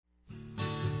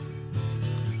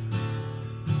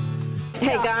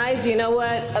Hey guys, you know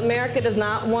what? America does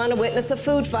not want to witness a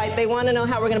food fight. They want to know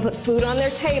how we're going to put food on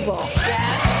their table.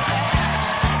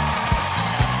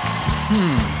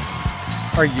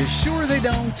 Are you sure they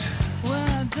don't? Well,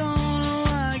 I don't know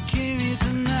why I came here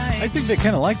tonight. I think they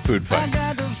kind of like food I fights.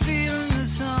 got the feeling that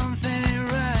something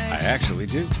ain't right. I actually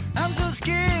do. I'm so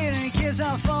scared in case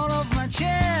I fall off my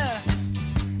chair.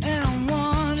 And I'm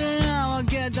wondering how I'll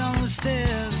get down the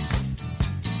stairs.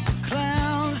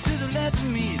 Clowns to the left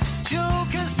of me,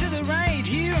 jokers to the right.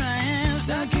 Here I am,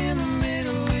 stuck in the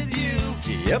middle with you.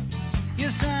 Yep.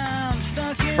 Yes, I'm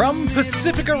stuck in From the middle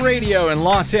Pacifica with Radio in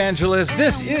Los Angeles,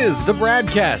 this is the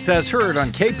BradCast, as heard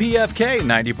on KPFK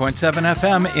 90.7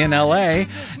 FM in LA,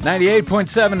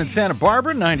 98.7 in Santa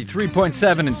Barbara,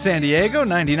 93.7 in San Diego,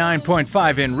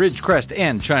 99.5 in Ridgecrest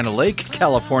and China Lake,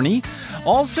 California.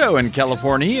 Also in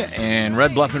California and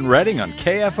Red Bluff and Redding on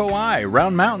KFOI,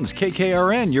 Round Mountains,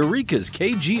 KKRN, Eureka's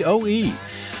KGOE.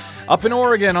 Up in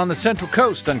Oregon on the Central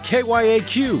Coast on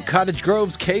KYAQ, Cottage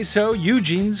Grove's KSO,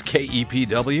 Eugene's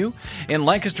KEPW. In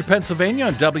Lancaster, Pennsylvania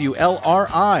on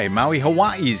WLRI, Maui,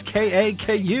 Hawaii's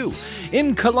KAKU.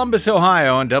 In Columbus,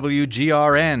 Ohio on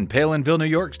WGRN, Palinville, New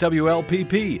York's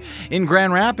WLPP. In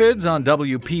Grand Rapids on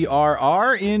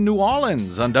WPRR. In New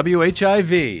Orleans on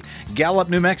WHIV. Gallup,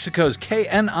 New Mexico's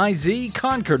KNIZ.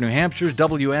 Concord, New Hampshire's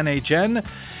WNHN.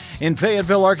 In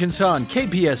Fayetteville, Arkansas on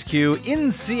KPSQ,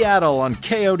 in Seattle on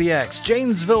KODX,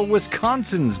 Janesville,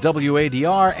 Wisconsin's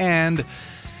WADR, and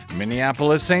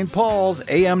Minneapolis, St. Paul's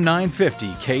AM 950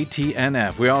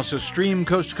 KTNF. We also stream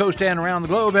coast to coast and around the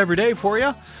globe every day for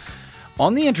you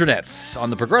on the internets, on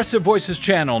the Progressive Voices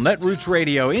channel, Netroots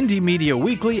Radio, Indie Media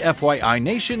Weekly, FYI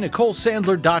Nation,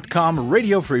 NicoleSandler.com,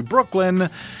 Radio Free Brooklyn,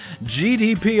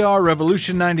 GDPR,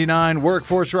 Revolution 99,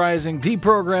 Workforce Rising,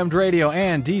 Deprogrammed Radio,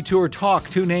 and Detour Talk,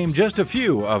 to name just a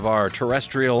few of our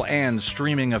terrestrial and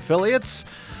streaming affiliates,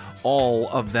 all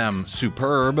of them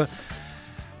superb.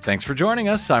 Thanks for joining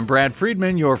us. I'm Brad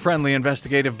Friedman, your friendly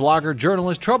investigative blogger,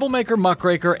 journalist, troublemaker,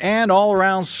 muckraker, and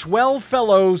all-around swell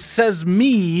fellow, says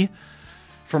me,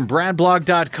 from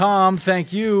BradBlog.com.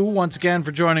 Thank you once again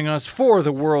for joining us for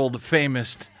the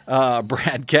world-famous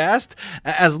BradCast.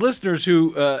 As listeners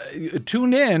who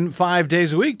tune in 5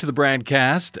 days a week to the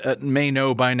BradCast may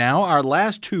know by now, our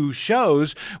last two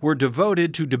shows were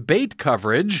devoted to debate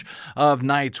coverage of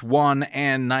nights 1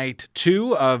 and night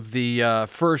 2 of the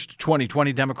first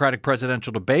 2020 Democratic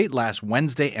presidential debate last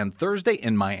Wednesday and Thursday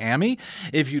in Miami.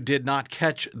 If you did not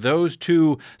catch those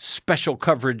two special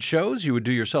coverage shows, you would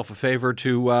do yourself a favor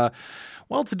to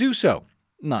do so.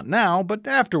 Not now, but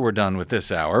after we're done with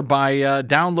this hour, by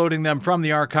downloading them from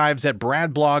the archives at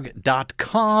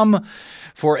bradblog.com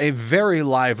for a very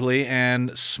lively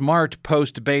and smart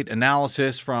post-debate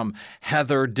analysis from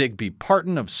Heather Digby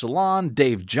Parton of Salon,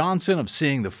 Dave Johnson of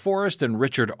Seeing the Forest, and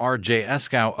Richard R.J.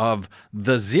 Eskow of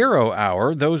The Zero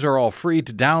Hour. Those are all free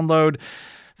to download.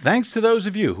 Thanks to those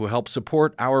of you who help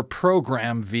support our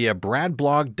program via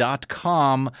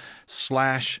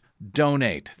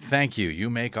bradblog.com/donate. Thank you. You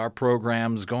make our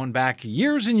programs going back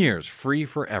years and years free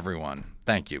for everyone.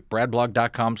 Thank you.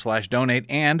 bradblog.com/donate.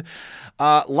 And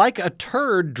like a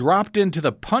turd dropped into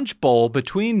the punch bowl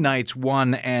between nights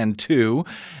 1 and 2,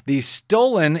 the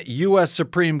stolen U.S.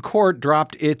 Supreme Court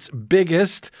dropped its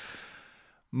biggest,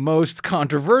 most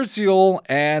controversial,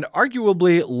 and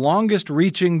arguably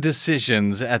longest-reaching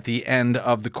decisions at the end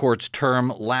of the court's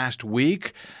term last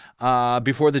week.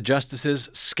 Before the justices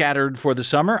scattered for the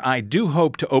summer, I do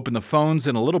hope to open the phones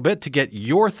in a little bit to get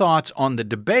your thoughts on the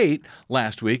debate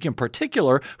last week. In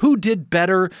particular, who did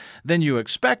better than you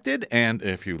expected, and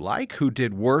if you like, who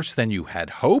did worse than you had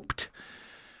hoped.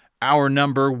 Our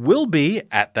number will be,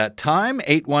 at that time,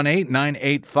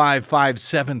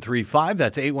 818-985-5735.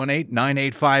 That's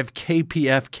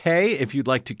 818-985-KPFK. If you'd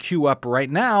like to queue up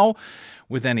right now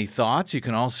with any thoughts, you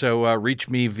can also reach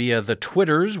me via the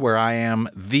Twitters, where I am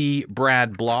the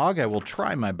Brad Blog. I will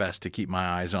try my best to keep my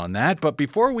eyes on that. But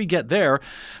before we get there,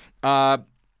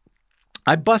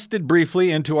 I busted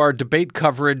briefly into our debate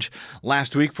coverage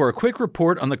last week for a quick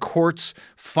report on the court's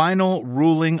final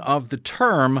ruling of the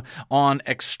term on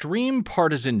extreme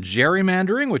partisan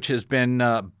gerrymandering, which has been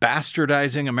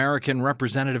bastardizing American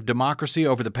representative democracy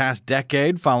over the past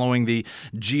decade following the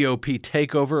GOP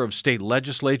takeover of state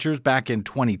legislatures back in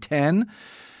 2010.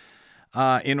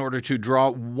 In order to draw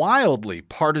wildly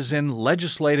partisan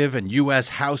legislative and U.S.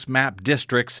 House map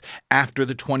districts after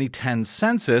the 2010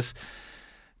 census,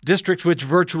 districts which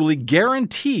virtually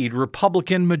guaranteed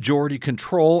Republican majority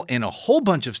control in a whole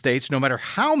bunch of states, no matter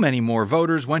how many more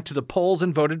voters went to the polls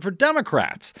and voted for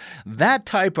Democrats. That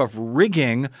type of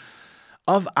rigging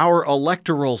of our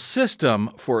electoral system,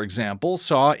 for example,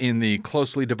 saw in the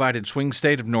closely divided swing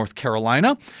state of North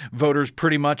Carolina, voters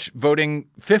pretty much voting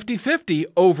 50-50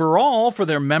 overall for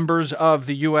their members of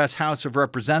the U.S. House of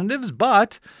Representatives.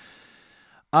 But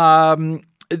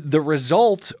the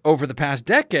result over the past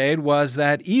decade was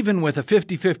that even with a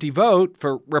 50-50 vote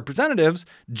for representatives,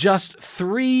 just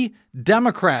 3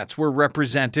 Democrats were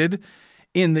represented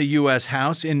in the U.S.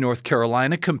 House in North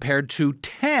Carolina compared to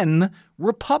 10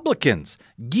 Republicans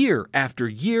year after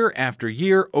year after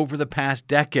year over the past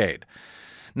decade.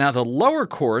 Now, the lower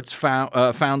courts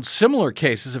found similar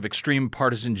cases of extreme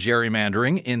partisan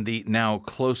gerrymandering in the now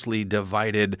closely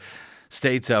divided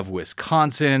states of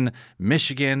Wisconsin,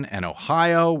 Michigan, and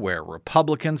Ohio, where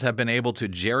Republicans have been able to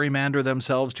gerrymander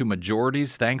themselves to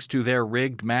majorities thanks to their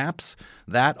rigged maps.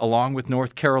 That, along with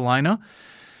North Carolina.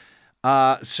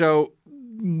 So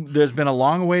there's been a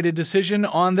long-awaited decision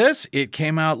on this. It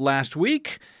came out last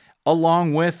week,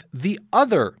 along with the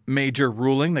other major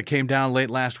ruling that came down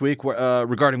late last week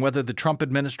regarding whether the Trump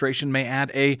administration may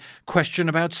add a question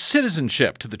about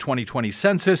citizenship to the 2020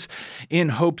 census in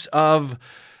hopes of,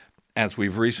 as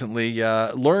we've recently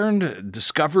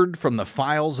discovered from the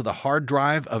files of the hard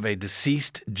drive of a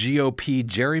deceased GOP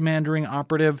gerrymandering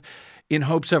operative, in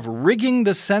hopes of rigging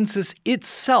the census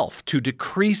itself to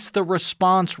decrease the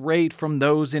response rate from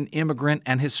those in immigrant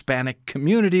and Hispanic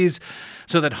communities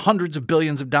so that hundreds of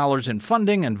billions of dollars in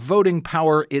funding and voting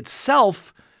power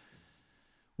itself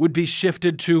would be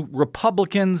shifted to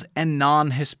Republicans and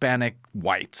non-Hispanic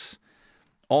whites,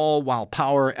 all while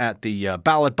power at the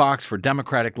ballot box for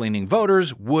Democratic-leaning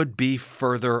voters would be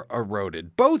further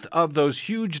eroded. Both of those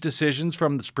huge decisions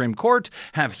from the Supreme Court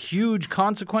have huge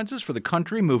consequences for the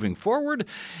country moving forward,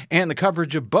 and the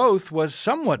coverage of both was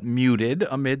somewhat muted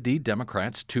amid the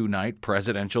Democrats' 2-night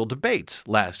presidential debates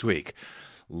last week.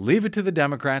 Leave it to the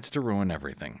Democrats to ruin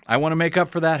everything. I want to make up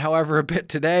for that, however, a bit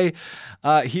today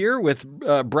here with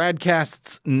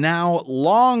BradCast's now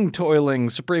long-toiling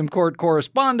Supreme Court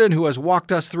correspondent who has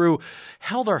walked us through,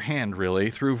 held our hand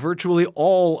really, through virtually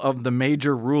all of the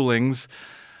major rulings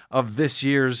of this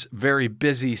year's very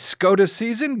busy SCOTUS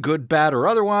season, good, bad, or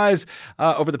otherwise,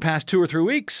 over the past 2 or 3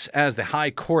 weeks as the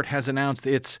High Court has announced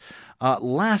its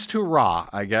last hurrah,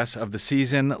 I guess, of the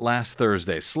season last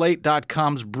Thursday.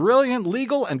 Slate.com's brilliant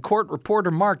legal and court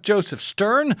reporter Mark Joseph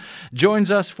Stern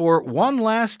joins us for one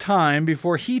last time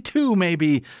before he too may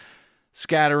be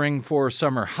scattering for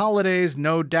summer holidays,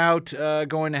 no doubt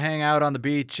going to hang out on the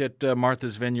beach at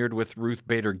Martha's Vineyard with Ruth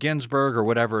Bader Ginsburg or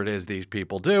whatever it is these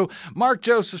people do. Mark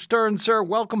Joseph Stern, sir,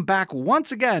 welcome back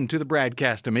once again to the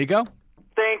BradCast, amigo.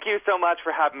 Thank you so much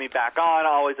for having me back on.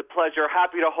 Always a pleasure.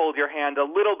 Happy to hold your hand a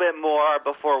little bit more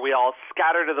before we all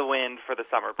scatter to the wind for the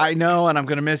summer break. I know, and I'm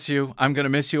going to miss you. I'm going to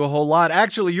miss you a whole lot.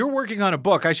 Actually, you're working on a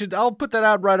book. I'll put that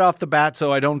out right off the bat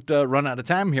so I don't run out of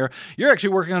time here. You're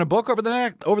actually working on a book over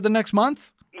the next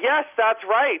month? Yes, that's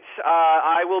right.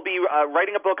 I will be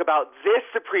writing a book about this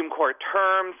Supreme Court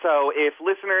term. So if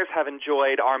listeners have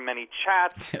enjoyed our many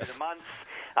chats through the months,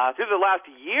 through the last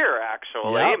year,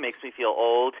 actually, It makes me feel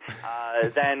old,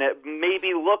 then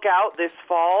maybe look out this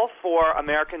fall for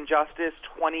American Justice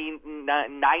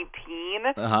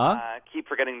 2019. Keep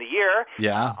forgetting the year.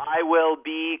 Yeah. I will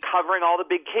be covering all the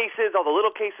big cases, all the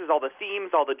little cases, all the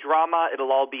themes, all the drama.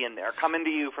 It'll all be in there. Coming to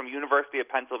you from University of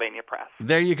Pennsylvania Press.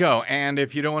 There you go. And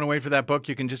if you don't want to wait for that book,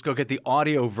 you can just go get the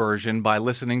audio version by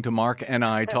listening to Mark and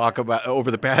I talk about over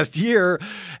the past year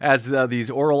as these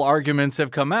oral arguments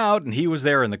have come out, and he was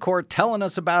there in the court telling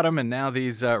us about them, and now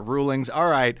these rulings. All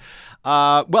right.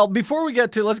 Well,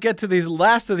 let's get to these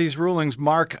last of these rulings,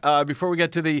 Mark, before we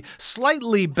get to the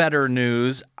slightly better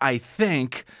news, I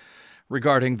think,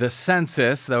 regarding the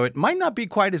census, though it might not be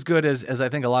quite as good as I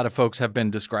think a lot of folks have been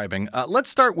describing. Let's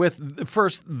start with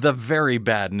first the very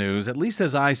bad news, at least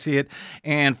as I see it.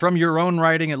 And from your own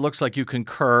writing, it looks like you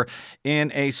concur in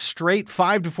a straight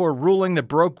 5-4 ruling that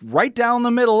broke right down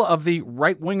the middle of the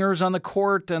right-wingers on the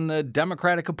court and the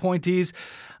Democratic appointees.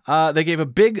 They gave a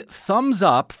big thumbs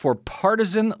up for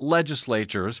partisan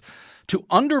legislatures to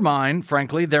undermine,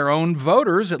 frankly, their own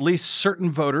voters, at least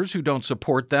certain voters who don't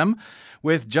support them,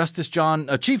 with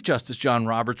Chief Justice John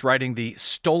Roberts writing the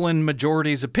stolen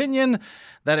majority's opinion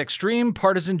that extreme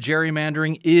partisan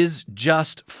gerrymandering is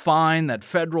just fine, that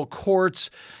federal courts,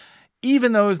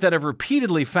 even those that have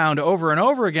repeatedly found over and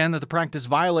over again that the practice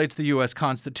violates the U.S.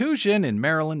 Constitution in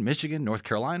Maryland, Michigan, North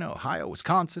Carolina, Ohio,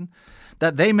 Wisconsin,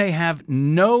 that they may have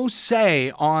no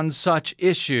say on such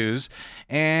issues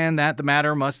and that the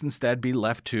matter must instead be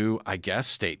left to, I guess,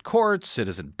 state courts,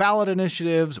 citizen ballot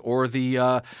initiatives, or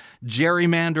the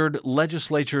gerrymandered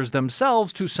legislatures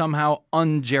themselves to somehow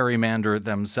ungerrymander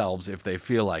themselves if they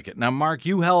feel like it. Now, Mark,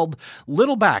 you held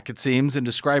little back, it seems, in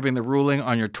describing the ruling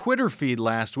on your Twitter feed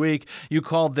last week. You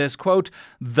called this, quote,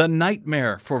 the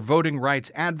nightmare for voting rights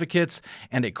advocates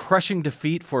and a crushing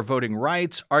defeat for voting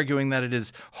rights, arguing that it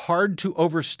is hard to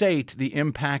overstate the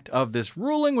impact of this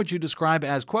ruling, which you describe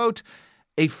as, quote,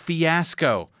 a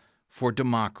fiasco for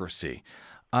democracy.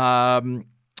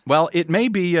 Well, it may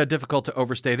be difficult to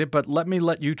overstate it, but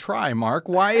let you try, Mark.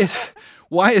 Why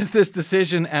is this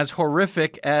decision as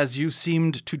horrific as you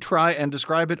seemed to try and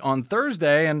describe it on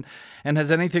Thursday? And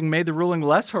has anything made the ruling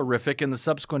less horrific in the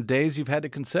subsequent days you've had to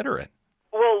consider it?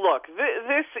 Well, look,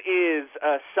 this is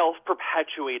a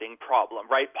self-perpetuating problem,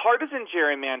 right? Partisan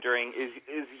gerrymandering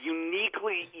is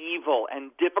uniquely evil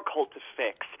and difficult to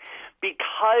fix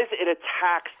because it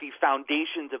attacks the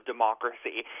foundations of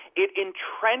democracy. It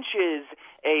entrenches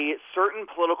a certain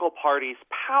political party's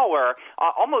power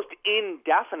almost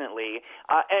indefinitely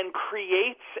and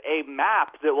creates a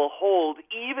map that will hold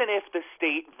even if the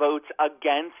state votes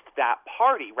against that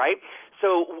party, right?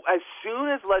 So as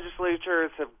soon as legislatures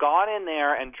have gone in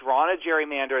there and drawn a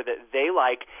gerrymander that they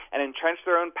like and entrenched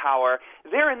their own power,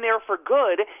 they're in there for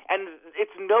good, and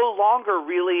it's no longer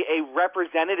really a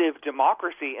representative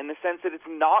democracy in the sense that it's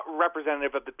not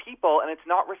representative of the people and it's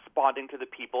not responding to the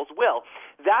people's will.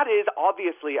 That is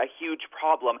obviously a huge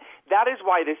problem. That is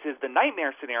why this is the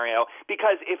nightmare scenario,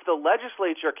 because if the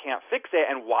legislature can't fix it,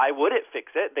 and why would it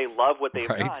fix it? They love what they've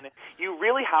done. You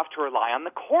really have to rely on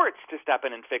the courts to step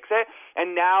in and fix it.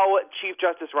 And now Chief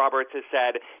Justice Roberts has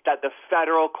said that the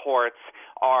federal courts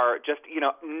are just,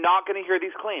 not going to hear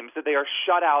these claims, that they are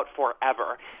shut out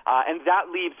forever. And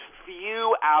that leaves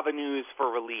few avenues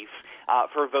for relief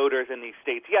for voters in these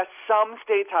states. Yes, some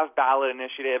states have ballot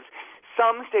initiatives.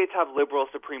 Some states have liberal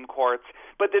Supreme Courts,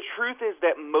 but the truth is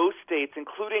that most states,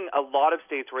 including a lot of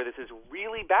states where this is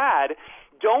really bad,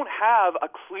 don't have a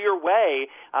clear way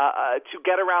to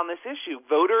get around this issue.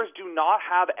 Voters do not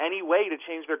have any way to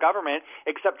change their government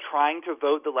except trying to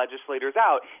vote the legislators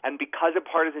out. And because of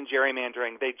partisan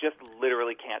gerrymandering, they just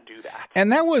literally can't do that.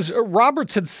 And that was,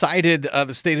 Roberts had cited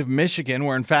the state of Michigan,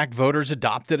 where in fact voters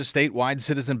adopted a statewide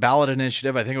citizen ballot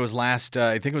initiative. I think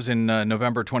it was in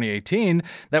November 2018,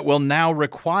 that will now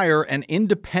require an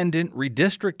independent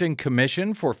redistricting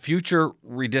commission for future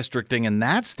redistricting in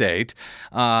that state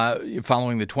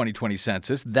following the 2020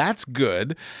 census. That's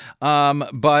good.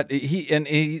 But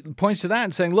he points to that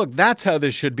and saying, look, that's how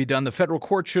this should be done. The federal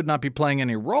court should not be playing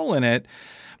any role in it.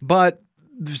 But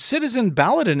citizen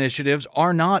ballot initiatives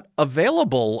are not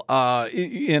available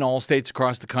in all states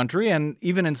across the country. And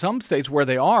even in some states where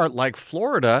they are, like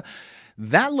Florida,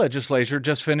 that legislature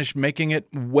just finished making it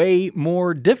way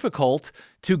more difficult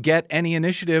to get any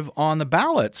initiative on the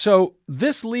ballot. So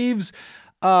this leaves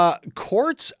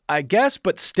courts, I guess,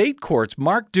 but state courts.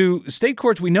 Mark, do state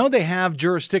courts, we know they have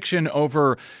jurisdiction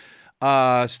over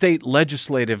state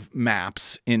legislative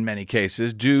maps in many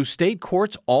cases. Do state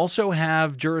courts also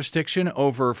have jurisdiction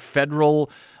over federal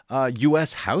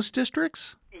U.S. House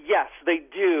districts? Yes, they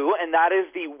do, and that is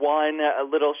the one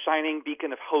little shining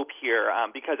beacon of hope here,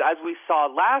 because as we saw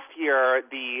last year,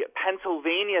 the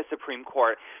Pennsylvania Supreme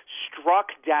Court struck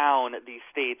down the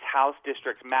state's House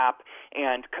district map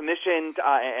and commissioned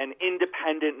an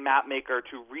independent map maker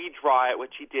to redraw it,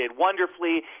 which he did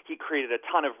wonderfully. He created a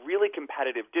ton of really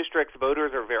competitive districts.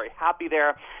 Voters are very happy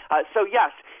there. So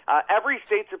yes, every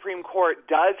state Supreme Court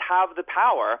does have the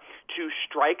power to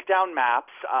strike down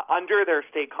maps under their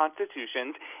state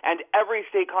constitutions, and every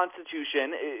state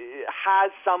constitution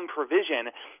has some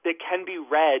provision that can be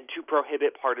read to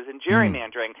prohibit partisan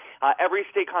gerrymandering. Every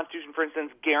state constitution, for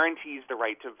instance, guarantees the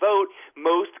right to vote.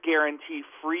 Most guarantee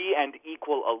free and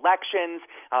equal elections.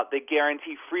 They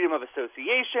guarantee freedom of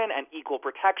association and equal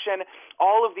protection.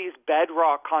 All of these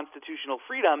bedrock constitutional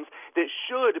freedoms that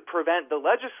should prevent the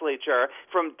legislature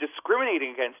from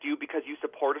discriminating against you because you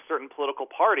support a certain political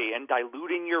party and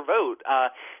diluting your vote.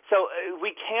 So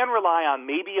we can rely on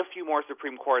maybe a few more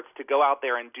Supreme Courts to go out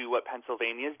there and do what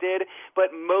Pennsylvania's did,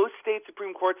 but most state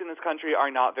Supreme Courts in this country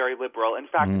are not very liberal. In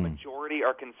fact, the majority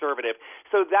are conservative.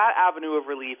 So that avenue of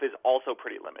relief is also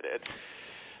pretty limited.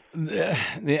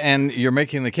 And you're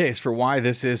making the case for why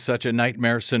this is such a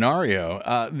nightmare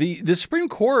scenario. The Supreme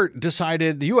Court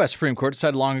decided, the U.S. Supreme Court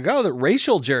decided long ago that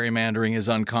racial gerrymandering is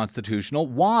unconstitutional.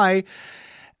 Why?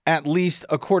 at least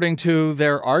according to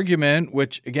their argument,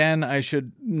 which, again, I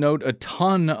should note a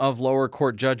ton of lower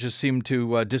court judges seem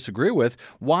to disagree with.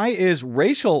 Why is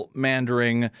racial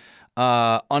mandering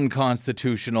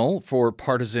unconstitutional for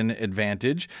partisan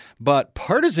advantage, but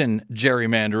partisan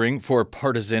gerrymandering for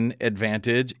partisan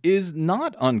advantage is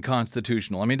not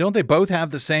unconstitutional? I mean, don't they both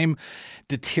have the same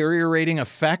deteriorating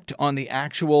effect on the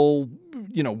actual,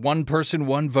 one person,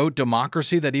 one vote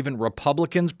democracy that even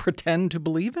Republicans pretend to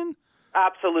believe in?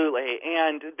 Absolutely.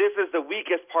 And this is the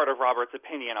weakest part of Roberts'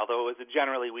 opinion, although it was a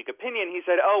generally weak opinion. He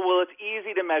said, it's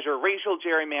easy to measure racial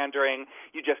gerrymandering.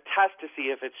 You just test to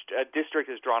see if a district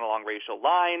is drawn along racial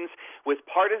lines. With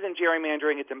partisan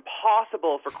gerrymandering, it's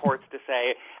impossible for courts to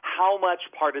say how much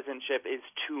partisanship is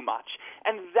too much.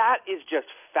 And that is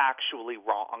just factually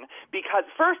wrong. Because,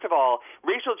 first of all,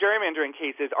 racial gerrymandering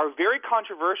cases are very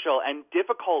controversial and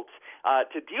difficult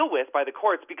to deal with by the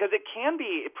courts because it can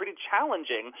be pretty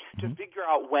challenging to figure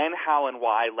out when, how, and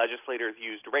why legislators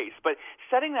used race. But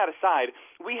setting that aside,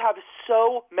 we have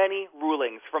so many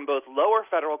rulings from both lower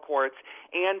federal courts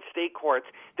and state courts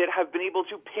that have been able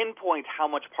to pinpoint how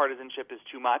much partisanship is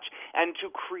too much and to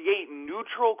create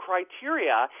neutral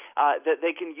criteria that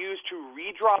they can use to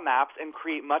redraw maps and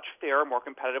create much fairer, more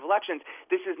competitive elections.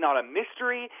 This is not a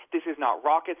mystery. This is not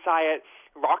rocket science.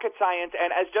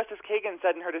 And as Justice Kagan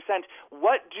said in her dissent,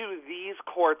 what do these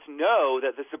courts know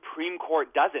that the Supreme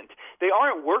Court doesn't? They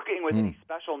aren't working with any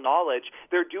special knowledge.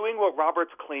 They're doing what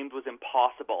Roberts claimed was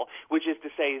impossible, which is to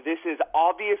say this is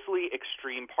obviously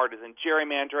extreme partisan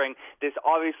gerrymandering. This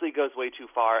obviously goes way too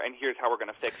far, and here's how we're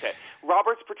going to fix it.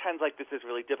 Roberts pretends like this is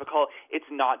really difficult. It's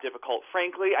not difficult.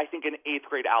 Frankly, I think an 8th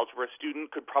grade algebra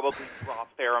student could probably draw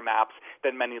fairer maps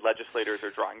than many legislators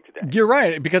are drawing today. You're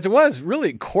right, because it was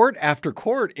really court after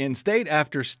court in state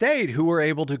after state who were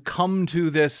able to come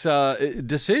to this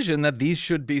decision that these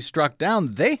should be struck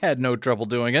down. They had no trouble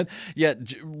doing it.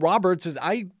 Yet Roberts says,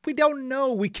 we don't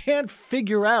know. We can't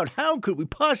figure out. How could we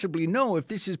possibly know if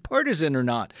this is partisan or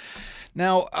not?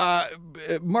 Now,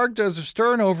 Mark Joseph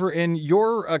Stern, over in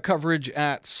your coverage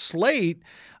at Slate,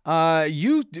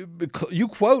 you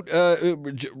quote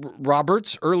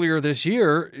Roberts earlier this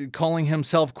year, calling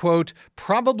himself, quote,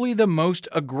 probably the most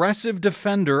aggressive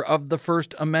defender of the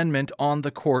First Amendment on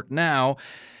the court now.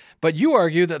 But you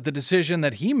argue that the decision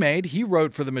that he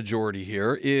wrote for the majority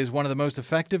here, is one of the most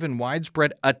effective and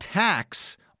widespread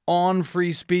attacks on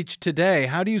free speech today.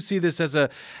 How do you see this as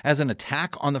an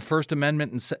attack on the First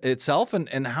Amendment itself?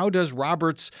 And how does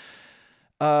Roberts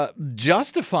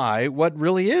justify what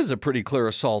really is a pretty clear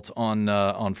assault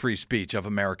on free speech of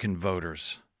American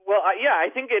voters? Well, I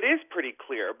think it is pretty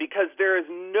clear because there is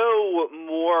no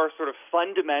more sort of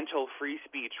fundamental free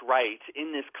speech right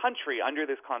in this country under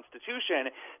this Constitution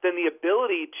than the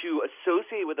ability to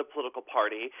associate with a political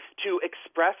party, to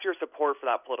express your support for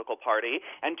that political party,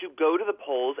 and to go to the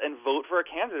polls and vote for a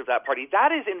candidate of that party.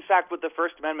 That is, in fact, what the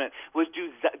First Amendment was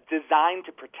designed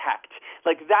to protect.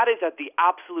 Like, that is at the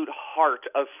absolute heart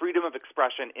of freedom of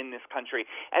expression in this country.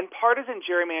 And partisan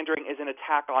gerrymandering is an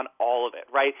attack on all of it,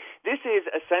 right? This is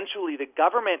essentially the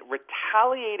government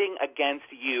retaliating against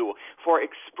you for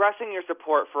expressing your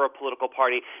support for a political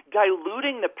party,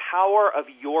 diluting the power of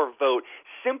your vote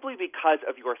simply because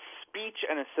of your speech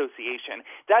and association.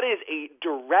 That is a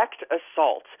direct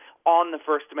assault on the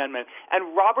First Amendment.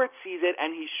 And Roberts sees it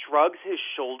and he shrugs his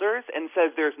shoulders and says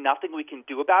there's nothing we can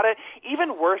do about it.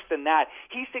 Even worse than that,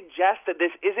 he suggests that this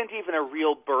isn't even a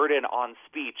real burden on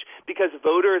speech because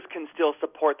voters can still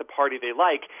support the party they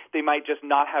like. They might just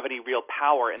not have any real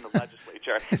power in the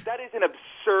legislature. That is an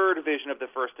absurd vision of the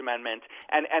First Amendment,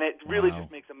 and it really just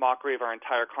makes a mockery of our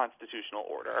entire constitutional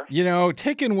order.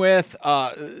 Taken with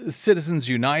Citizens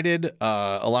United,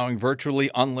 allowing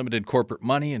virtually unlimited corporate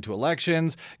money into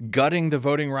elections, gutting the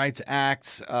Voting Rights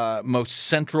Act's most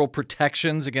central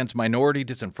protections against minority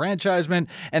disenfranchisement,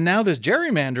 and now this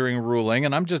gerrymandering ruling,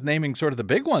 and I'm just naming sort of the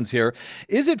big ones here.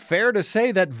 Is it fair to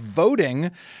say that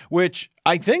voting, which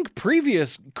I think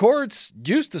previous courts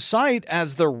used to cite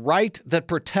as the right that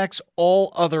protects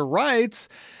all other rights,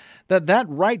 that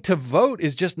right to vote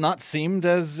is just not seen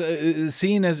as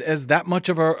that much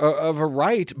of a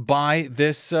right by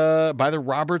the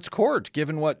Roberts Court,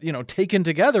 given what, taken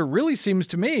together really seems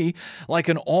to me like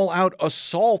an all-out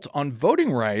assault on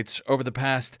voting rights over the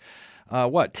past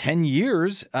 10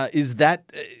 years? Would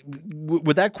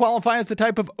that qualify as the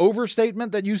type of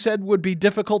overstatement that you said would be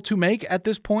difficult to make at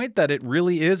this point, that it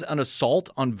really is an assault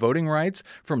on voting rights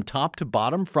from top to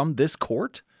bottom from this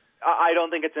court? I don't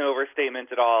think it's an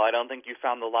overstatement at all. I don't think you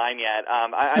found the line yet.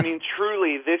 I mean,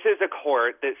 truly, this is a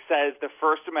court that says the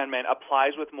First Amendment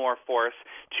applies with more force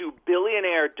to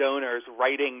billionaire donors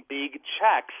writing big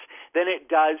checks than it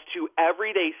does to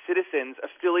everyday citizens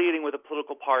affiliating with a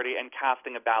political party and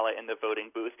casting a ballot in the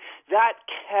voting booth. That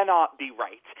cannot be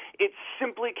right. It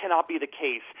simply cannot be the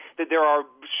case that there are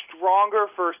stronger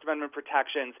First Amendment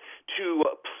protections to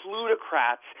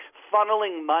plutocrats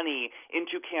funneling money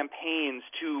into campaigns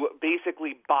to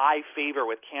basically buy favor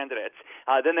with candidates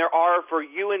than there are for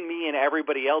you and me and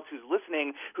everybody else who's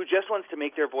listening who just wants to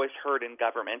make their voice heard in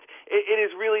government. It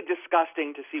is really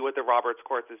disgusting to see what the Roberts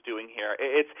Court is doing here.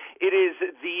 It is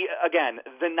the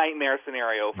nightmare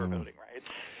scenario for voting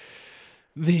rights.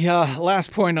 The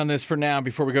last point on this for now,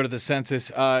 before we go to the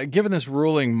census, given this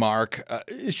ruling, Mark,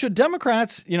 should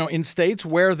Democrats, in states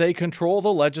where they control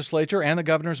the legislature and the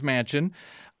governor's mansion,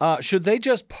 should they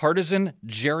just partisan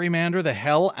gerrymander the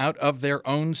hell out of their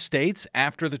own states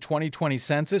after the 2020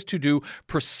 census to do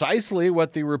precisely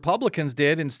what the Republicans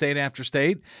did in state after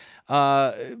state?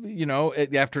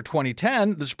 After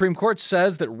 2010, the Supreme Court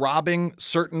says that robbing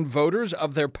certain voters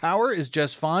of their power is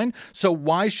just fine. So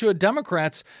why should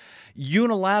Democrats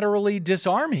unilaterally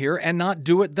disarm here and not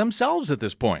do it themselves at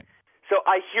this point? So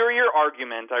I hear your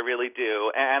argument, I really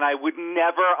do, and I would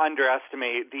never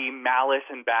underestimate the malice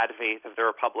and bad faith of the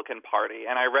Republican Party,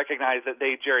 and I recognize that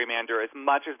they gerrymander as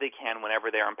much as they can whenever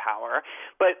they're in power.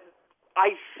 But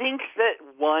I think that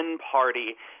one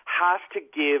party has to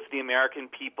give the American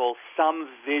people some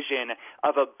vision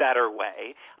of a better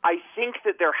way. I think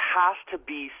that there has to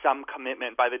be some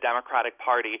commitment by the Democratic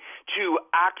Party to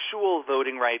actual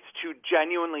voting rights, to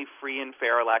genuinely free and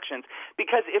fair elections,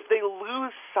 because if they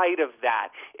lose sight of that,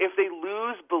 if they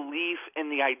lose belief in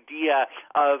the idea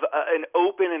of an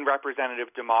open and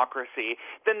representative democracy,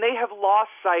 then they have lost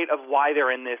sight of why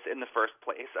they're in this in the first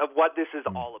place, of what this is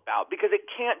all about, because it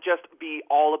can't just be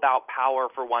all about power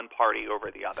for one party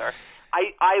over the other.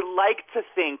 I like to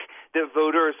think that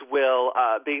voters will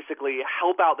basically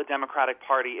help out the Democratic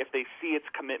Party if they see its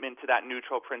commitment to that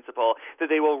neutral principle, that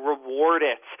they will reward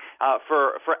it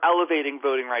for elevating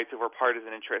voting rights over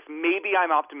partisan interests. Maybe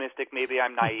I'm optimistic, maybe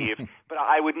I'm naive, but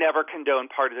I would never condone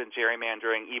partisan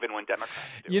gerrymandering even when Democrats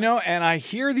do it. And I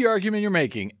hear the argument you're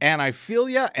making, and I feel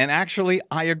you, and actually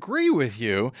I agree with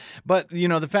you, but,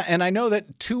 and I know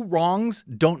that two wrongs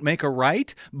don't make a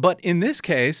right, but in this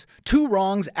case, two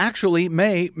wrongs actually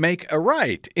may make a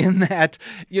right in that,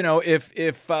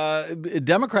 if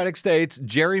Democratic states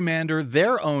gerrymander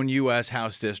their own U.S.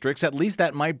 House districts, at least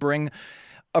that might bring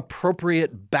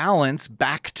appropriate balance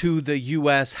back to the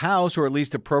U.S. House, or at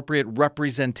least appropriate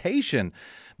representation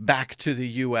back to the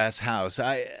U.S. House.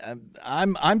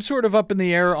 I'm sort of up in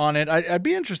the air on it. I'd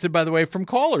be interested, by the way, from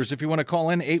callers. If you want to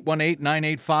call in,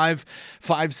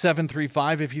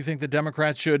 818-985-5735, if you think the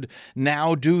Democrats should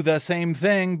now do the same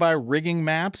thing by rigging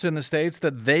maps in the states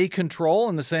that they control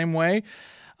in the same way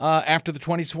after the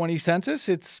 2020 census.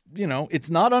 It's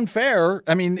not unfair.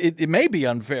 I mean, it may be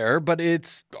unfair, but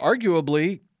it's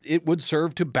arguably it would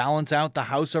serve to balance out the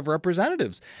House of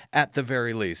Representatives at the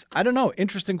very least. I don't know.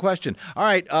 Interesting question. All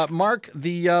right, Mark,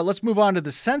 let's move on to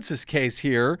the census case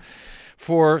here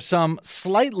for some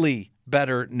slightly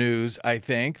better news, I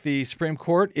think. The Supreme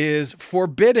Court is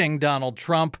forbidding Donald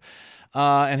Trump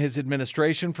and his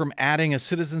administration from adding a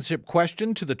citizenship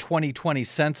question to the 2020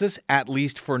 census, at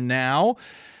least for now.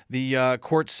 The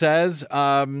court says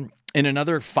in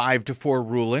another 5-4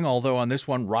 ruling, although on this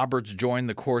one Roberts joined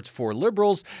the court's 4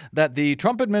 liberals, that the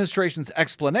Trump administration's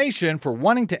explanation for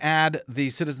wanting to add the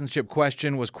citizenship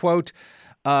question was, quote,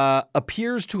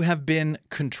 appears to have been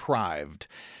contrived.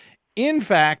 In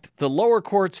fact, the lower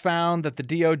courts found that the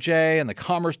DOJ and the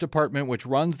Commerce Department, which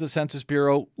runs the Census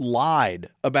Bureau, lied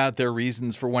about their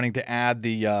reasons for wanting to add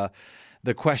the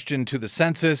question to the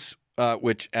census,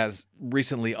 which, as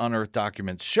recently unearthed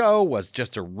documents show, was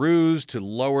just a ruse to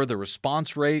lower the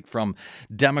response rate from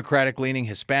Democratic-leaning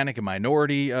Hispanic and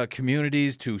minority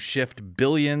communities to shift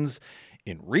billions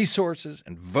in resources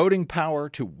and voting power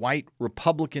to white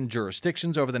Republican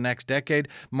jurisdictions over the next decade.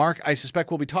 Mark, I suspect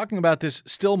we'll be talking about this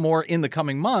still more in the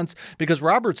coming months because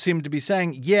Roberts seemed to be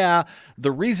saying, yeah,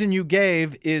 the reason you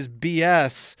gave is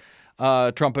BS,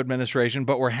 Trump administration,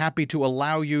 but we're happy to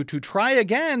allow you to try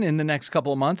again in the next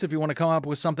couple of months if you want to come up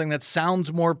with something that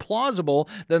sounds more plausible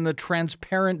than the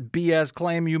transparent BS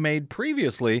claim you made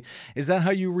previously. Is that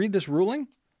how you read this ruling?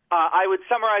 I would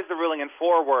summarize the ruling in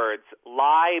 4 words: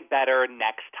 lie better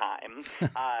next time.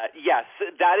 Yes,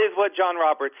 that is what John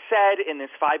Roberts said in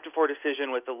this 5-4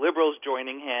 decision, with the liberals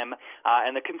joining him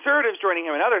and the conservatives joining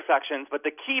him in other sections. But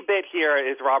the key bit here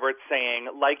is Roberts saying,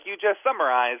 like you just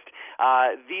summarized,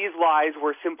 these lies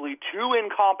were simply too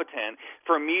incompetent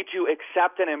for me to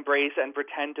accept and embrace and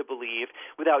pretend to believe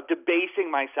without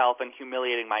debasing myself and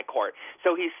humiliating my court.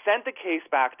 So he sent the case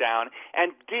back down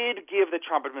and did give the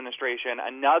Trump administration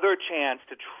another chance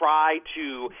to try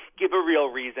to give a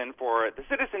real reason for the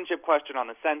citizenship question on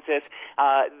the census.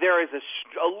 There is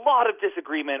a lot of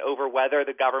disagreement over whether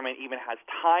the government even has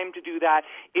time to do that.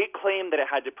 It claimed that it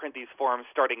had to print these forms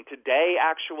starting today,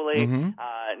 actually.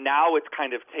 Now it's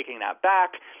kind of taking that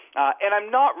back. And I'm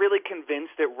not really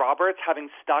convinced that Roberts, having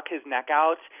stuck his neck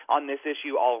out on this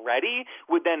issue already,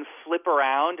 would then flip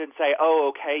around and say,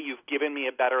 oh, okay, you've given me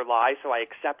a better lie, so I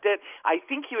accept it. I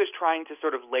think he was trying to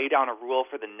sort of lay down a rule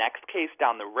for the next case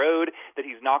down the road, that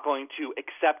he's not going to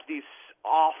accept these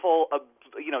awful,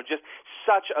 just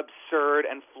such absurd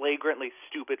and flagrantly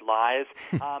stupid lies.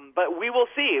 But we will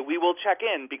see. We will check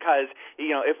in because,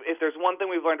 if there's one thing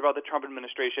we've learned about the Trump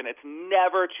administration, it's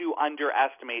never to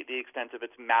underestimate the extent of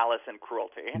its malice and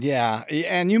cruelty. Yeah,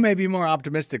 and you may be more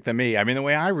optimistic than me. I mean, the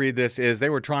way I read this is they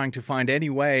were trying to find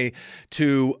any way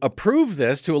to approve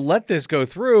this, to let this go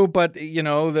through, but,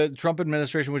 the Trump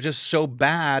administration was just so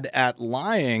bad at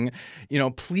lying,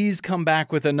 please come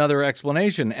back with another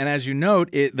explanation. And as you note,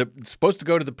 it's supposed to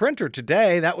go to the printer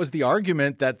today. That was the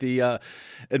argument that the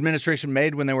administration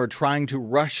made when they were trying to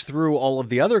rush through all of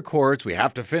the other courts. We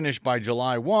have to finish by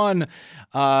July 1.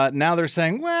 Now they're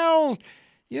saying, well,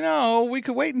 we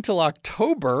could wait until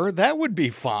October. That would be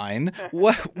fine.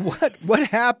 What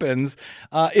happens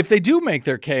if they do make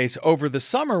their case over the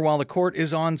summer while the court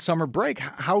is on summer break?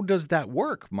 How does that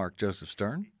work, Mark Joseph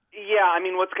Stern? Yeah, I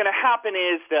mean, what's going to happen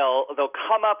is they'll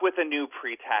come up with a new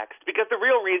pretext, because the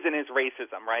real reason is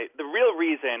racism, right? The real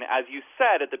reason, as you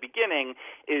said at the beginning,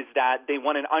 is that they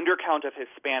want an undercount of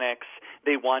Hispanics.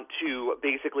 They want to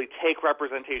basically take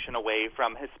representation away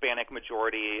from Hispanic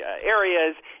majority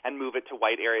areas and move it to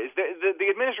white areas. The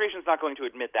administration's not going to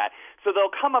admit that. So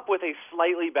they'll come up with a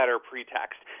slightly better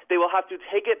pretext. They will have to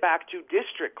take it back to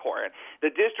district court. The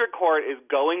district court is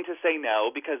going to say no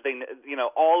because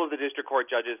all of the district court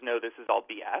judges know this is all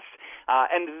BS.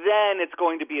 And then it's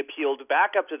going to be appealed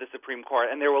back up to the Supreme Court,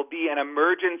 and there will be an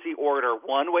emergency order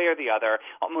one way or the other.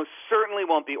 Almost certainly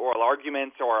won't be oral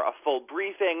arguments or a full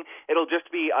briefing. It'll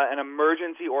just be an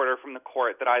emergency order from the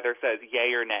court that either says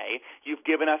yay or nay. You've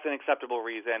given us an acceptable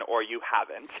reason, or you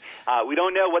haven't. We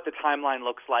don't know what the timeline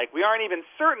looks like. We aren't even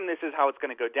certain this is how it's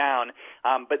going to go down,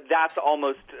 but that's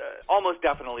almost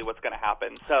definitely what's going to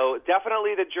happen. So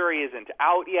definitely the jury isn't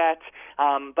out yet.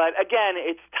 But again,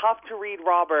 it's tough to read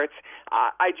Roberts.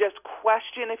 I just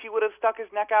question if he would have stuck his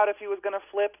neck out if he was going to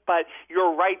flip, but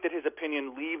you're right that his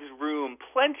opinion leaves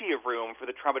plenty of room for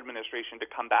the Trump administration to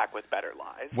come back with better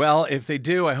lies. Well, if they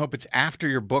do, I hope it's after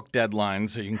your book deadline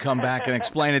so you can come back and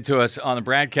explain it to us on the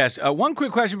BradCast. One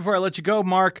quick question before I let you go,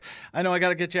 Mark. I know I got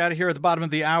to get you out of here at the bottom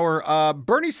of the hour.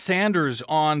 Bernie Sanders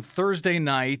on Thursday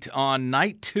night, on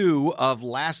night 2 of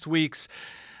last week's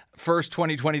first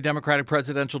 2020 Democratic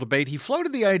presidential debate, he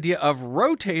floated the idea of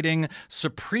rotating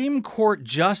Supreme Court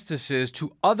justices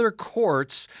to other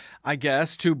courts, I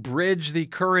guess, to bridge the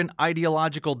current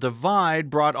ideological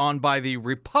divide brought on by the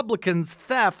Republicans'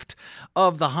 theft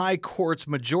of the high court's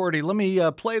majority. Let me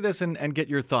play this and get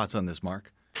your thoughts on this,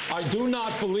 Mark. I do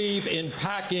not believe in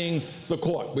packing the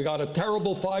court. We got a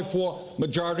terrible 5-4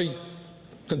 majority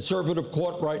conservative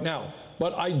court right now.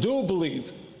 But I do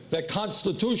believe that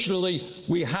constitutionally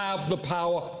we have the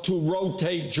power to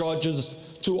rotate judges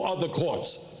to other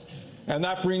courts. And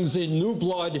that brings in new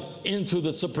blood into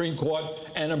the Supreme Court,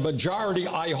 and a majority,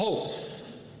 I hope,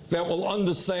 that will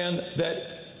understand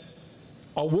that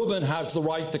a woman has the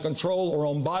right to control her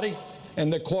own body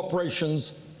and that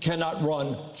corporations cannot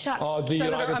run the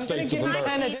United States of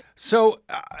America. So,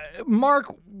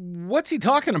 Mark, what's he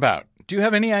talking about? Do you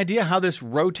have any idea how this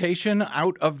rotation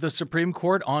out of the Supreme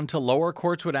Court onto lower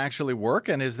courts would actually work?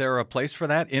 And is there a place for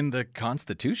that in the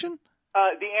Constitution?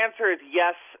 The answer is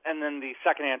yes, and then the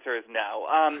second answer is no.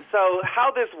 So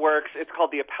how this works, it's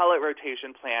called the appellate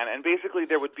rotation plan, and basically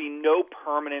there would be no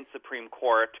permanent Supreme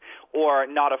Court or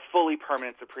not a fully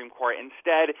permanent Supreme Court.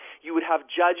 Instead, you would have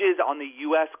judges on the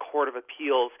U.S. Court of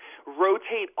Appeals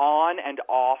rotate on and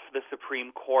off the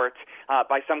Supreme Court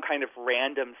by some kind of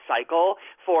random cycle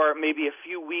for maybe a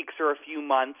few weeks or a few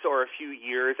months or a few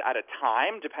years at a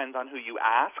time, depends on who you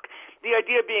ask. The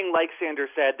idea being, like Sanders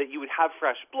said, that you would have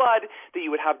fresh blood, that you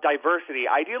would have diversity.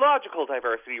 I do ideological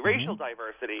diversity, racial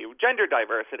diversity, gender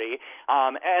diversity,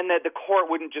 and that the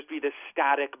court wouldn't just be this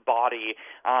static body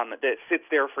that sits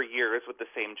there for years with the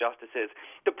same justices.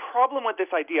 The problem with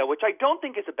this idea, which I don't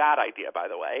think is a bad idea, by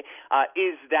the way,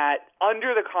 is that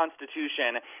under the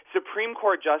Constitution, Supreme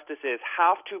Court justices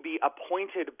have to be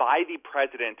appointed by the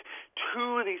president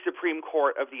to the Supreme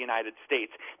Court of the United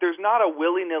States. There's not a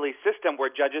willy-nilly system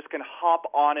where judges can hop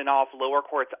on and off lower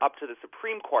courts up to the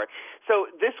Supreme Court. So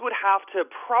this would have to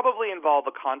probably involve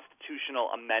a constitutional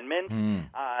amendment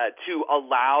to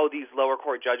allow these lower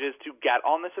court judges to get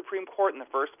on the Supreme Court in the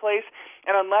first place.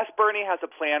 And unless Bernie has a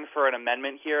plan for an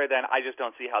amendment here, then I just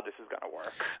don't see how this is going to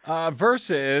work.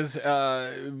 Versus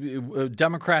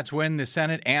Democrats win the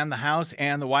Senate and the House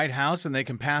and the White House, and they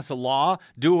can pass a law,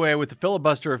 do away with the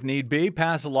filibuster if need be,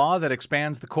 pass a law that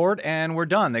expands the court, and we're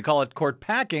done. They call it court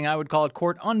packing. I would call it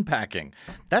court unpacking.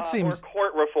 That seems... Or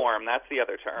court reform. That's the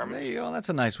other term. There you go. That's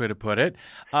a nice way to put it.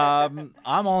 I'm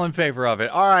all in favor of it.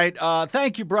 All right.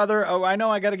 Thank you, brother. Oh, I know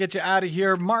I got to get you out of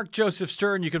here. Mark Joseph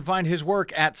Stern. You can find his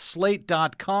work at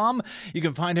slate.com. You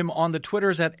can find him on the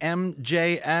Twitters at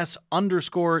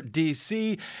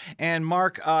MJS_DC. And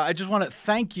Mark, I just want to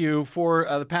thank you for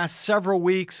the past several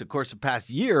weeks, of course, the past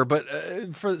year, but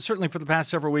certainly for the past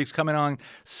several weeks, coming on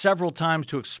several times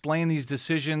to explain these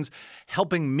decisions,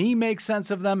 helping me make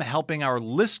sense of them, helping our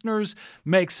listeners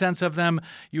make sense of them.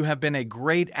 You have been a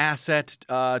great asset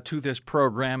to this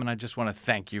program, and I just want to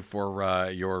thank you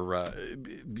for your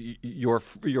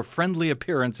friendly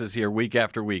appearances here week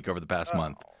after week over the past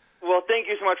month. Well, thank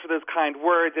you so much for those kind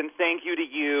words, and thank you to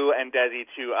you and Desi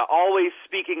to always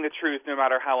speaking the truth no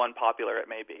matter how unpopular it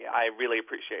may be. I really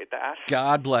appreciate that.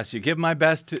 God bless you. Give my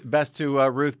best to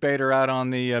Ruth Bader out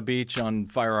on the beach on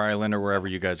Fire Island or wherever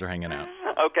you guys are hanging out.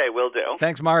 Okay, will do.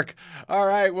 Thanks, Mark. All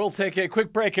right, we'll take a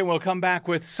quick break and we'll come back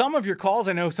with some of your calls.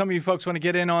 I know some of you folks want to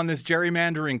get in on this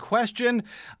gerrymandering question.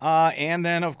 And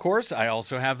then, of course, I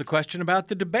also have the question about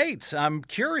the debates. I'm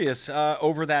curious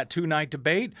over that two-night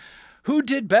debate. Who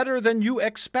did better than you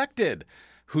expected?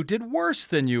 Who did worse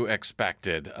than you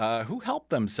expected? Who helped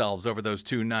themselves over those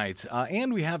two nights?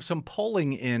 And we have some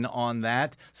polling in on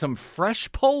that, some fresh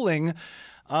polling.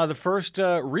 The first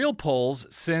real polls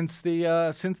since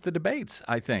the debates,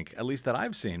 I think, at least that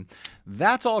I've seen.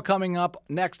 That's all coming up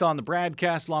next on the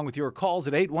BradCast, along with your calls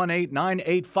at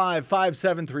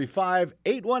 818-985-5735,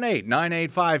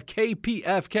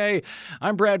 818-985-KPFK.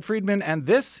 I'm Brad Friedman, and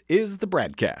this is the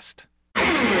BradCast.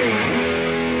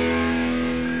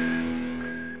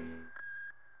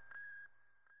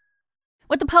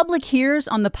 What the public hears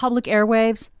on the public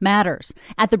airwaves matters.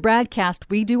 At the BradCast,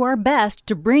 we do our best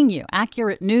to bring you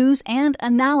accurate news and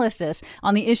analysis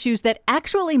on the issues that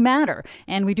actually matter,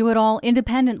 and we do it all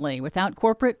independently, without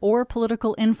corporate or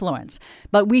political influence.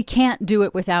 But we can't do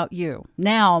it without you,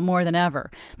 now more than ever.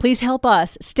 Please help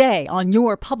us stay on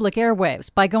your public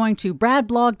airwaves by going to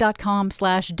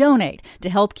bradblog.com/donate to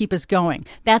help keep us going.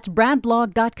 That's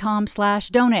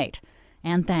bradblog.com/donate.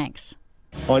 And thanks.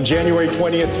 On January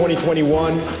 20th,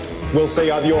 2021, we'll say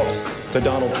adios to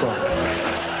Donald Trump.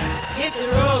 Hit the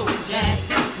road, Jack.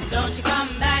 Don't you come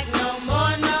back no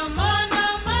more, no more,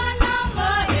 no more, no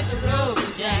more. Hit the road,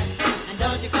 Jack. And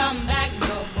don't you come back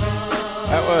no more.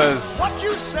 That was What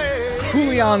you say?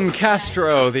 Julian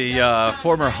Castro, the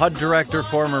former HUD director,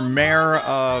 former mayor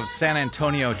of San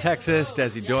Antonio, Texas,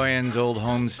 Desi Doyen's old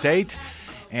home state.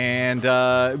 And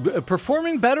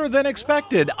performing better than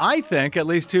expected, I think, at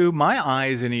least to my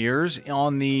eyes and ears,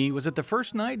 was it the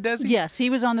first night, Desi? Yes, he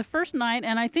was on the first night,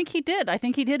 and I think he did. I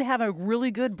think he did have a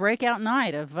really good breakout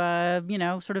night of,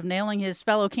 sort of nailing his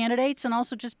fellow candidates and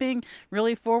also just being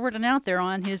really forward and out there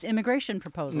on his immigration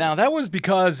proposals. Now, that was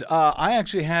because I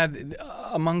actually had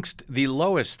amongst the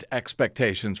lowest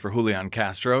expectations for Julian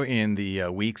Castro in the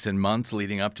weeks and months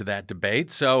leading up to that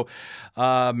debate. So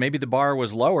maybe the bar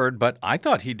was lowered, but I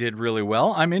thought he did really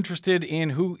well. I'm interested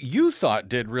in who you thought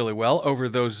did really well over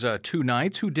those two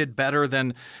nights, who did better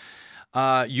than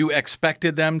you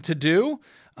expected them to do,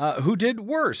 who did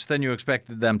worse than you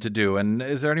expected them to do, and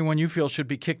is there anyone you feel should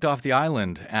be kicked off the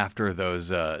island after those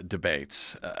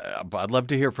debates? I'd love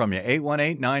to hear from you.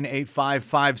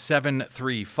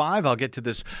 818-985-5735. I'll get to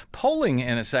this polling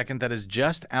in a second that is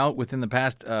just out within the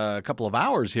past couple of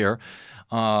hours here,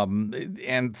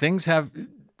 and things have,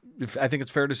 I think it's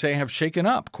fair to say, have shaken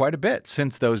up quite a bit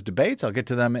since those debates. I'll get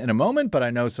to them in a moment, but I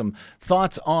know some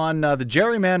thoughts on the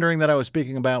gerrymandering that I was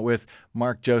speaking about with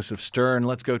Mark Joseph Stern.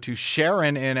 Let's go to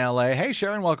Sharon in L.A. Hey,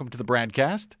 Sharon, welcome to the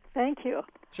BradCast. Thank you.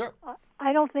 Sure.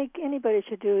 I don't think anybody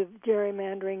should do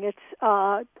gerrymandering.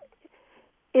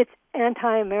 It's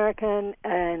anti-American,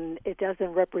 and it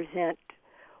doesn't represent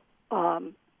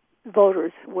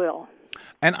voters' will.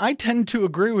 And I tend to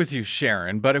agree with you,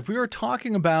 Sharon, but if we were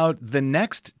talking about the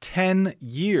next 10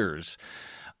 years,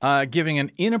 giving an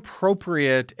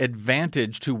inappropriate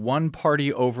advantage to one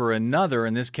party over another,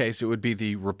 in this case it would be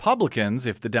the Republicans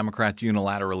if the Democrats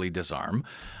unilaterally disarm,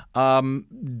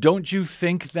 don't you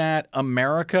think that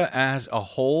America as a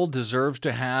whole deserves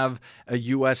to have a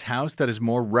U.S. House that is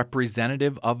more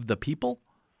representative of the people?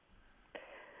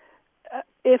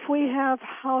 If we have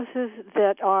houses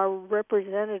that are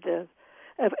representative,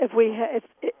 if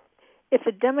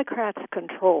the Democrats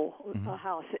control a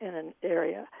house in an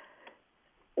area,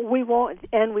 we won't,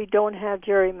 and we don't have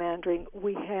gerrymandering.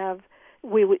 We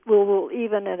will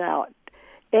even it out,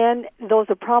 and those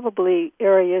are probably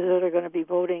areas that are going to be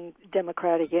voting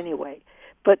Democratic anyway.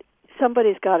 But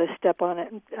somebody's got to step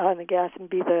on the gas and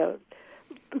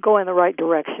go in the right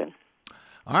direction.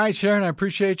 All right, Sharon, I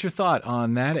appreciate your thought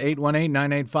on that.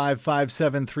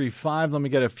 818-985-5735. Let me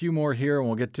get a few more here, and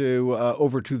we'll get to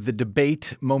over to the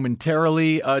debate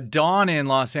momentarily. Dawn in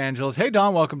Los Angeles. Hey,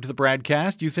 Dawn, welcome to the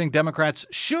BradCast. You think Democrats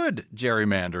should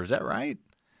gerrymander, is that right?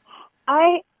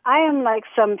 I am like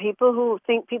some people who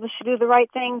think people should do the right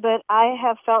thing, but I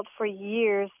have felt for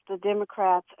years the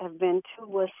Democrats have been too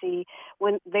wussy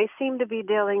when they seem to be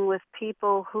dealing with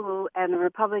people who, and the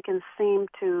Republicans seem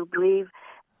to believe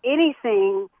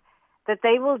anything, that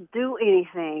they will do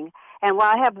anything. And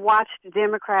while I have watched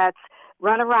Democrats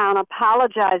run around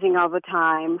apologizing all the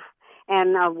time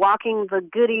and walking the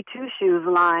goody two-shoes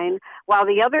line, while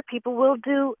the other people will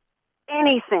do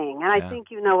anything. And I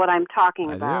think you know what I'm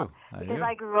talking about. Because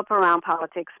I grew up around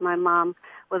politics. My mom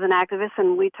was an activist,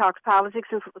 and we talked politics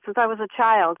since I was a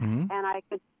child. And I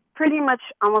could pretty much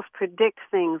almost predict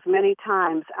things many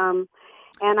times. And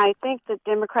I think that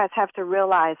Democrats have to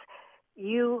realize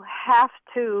you have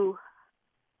to,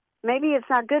 maybe it's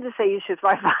not good to say you should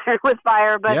fight fire with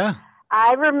fire, but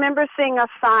I remember seeing a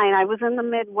sign. I was in the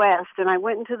Midwest, and I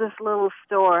went into this little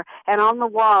store, and on the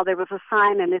wall there was a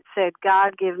sign, and it said,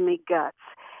 "God give me guts."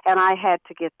 And I had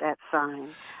to get that sign.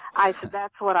 I said,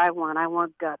 that's what I want. I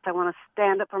want guts. I want to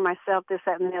stand up for myself, this,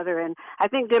 that, and the other. And I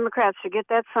think Democrats should get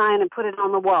that sign and put it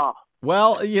on the wall.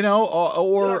 Well, you know,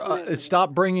 or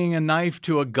stop bringing a knife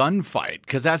to a gunfight,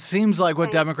 because that seems like what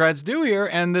Democrats do here.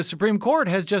 And the Supreme Court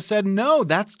has just said, no,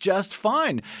 that's just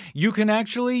fine. You can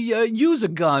actually use a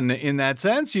gun in that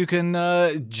sense. You can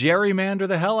gerrymander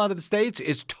the hell out of the states.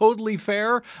 It's totally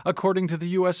fair, according to the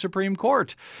U.S. Supreme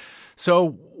Court.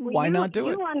 So why not do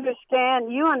it? You understand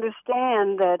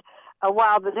that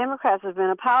while the Democrats have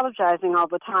been apologizing all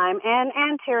the time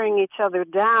and tearing each other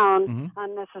down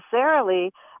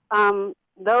unnecessarily,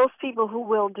 those people who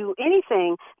will do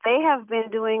anything, they have been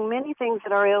doing many things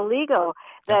that are illegal.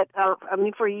 That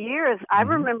for years, I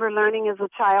remember learning as a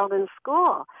child in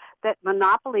school that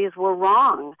monopolies were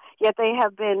wrong. Yet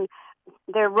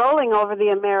they're rolling over the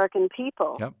American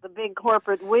people, the big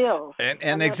corporate wheels,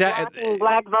 and exactly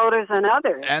black voters and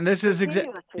others. And this is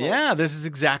this is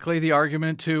exactly the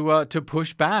argument to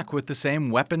push back with the same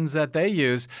weapons that they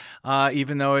use,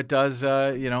 even though it does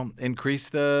increase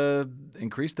the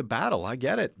battle. I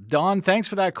get it. Dawn, thanks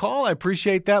for that call. I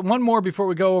appreciate that. One more before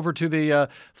we go over to the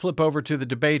flip over to the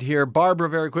debate here. Barbara,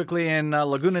 very quickly in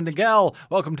Laguna Niguel.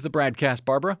 Welcome to the BradCast,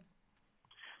 Barbara.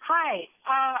 Hi.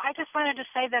 I just wanted to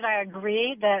say that I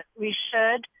agree that we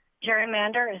should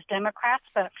gerrymander as Democrats,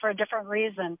 but for a different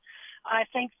reason. I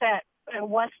think that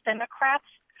once Democrats,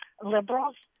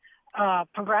 liberals,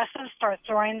 progressives start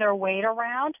throwing their weight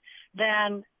around,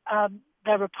 then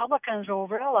the Republicans will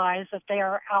realize that they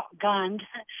are outgunned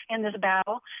in this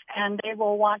battle, and they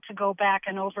will want to go back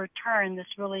and overturn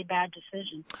this really bad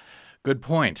decision. Good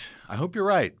point. I hope you're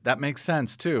right. That makes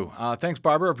sense, too. Thanks,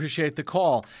 Barbara. Appreciate the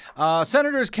call.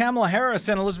 Senators Kamala Harris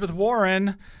and Elizabeth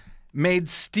Warren made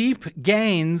steep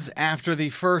gains after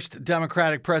the first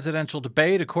Democratic presidential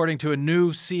debate, according to a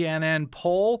new CNN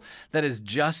poll that is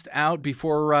just out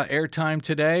before airtime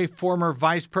today. Former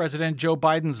Vice President Joe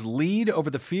Biden's lead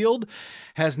over the field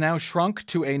has now shrunk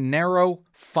to a narrow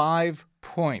 5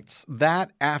 points.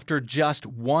 That after just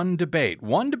one debate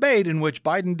in which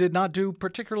Biden did not do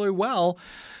particularly well,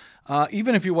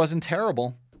 even if he wasn't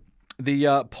terrible.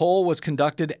 The poll was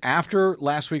conducted after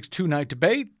last week's two-night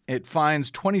debate. It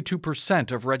finds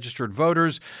 22% of registered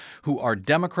voters who are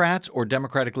Democrats or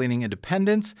Democratic-leaning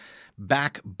independents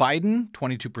back Biden,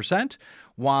 22%,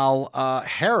 while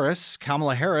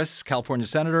Kamala Harris, California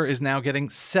senator, is now getting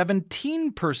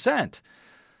 17%.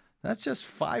 That's just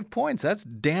 5 points. That's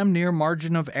damn near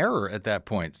margin of error at that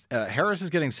point. Harris is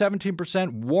getting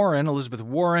 17%. Elizabeth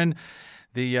Warren,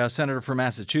 The senator from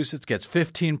Massachusetts gets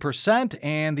 15%,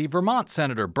 and the Vermont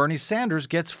senator, Bernie Sanders,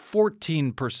 gets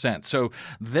 14%. So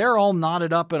they're all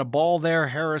knotted up in a ball there,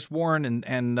 Harris, Warren,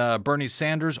 and Bernie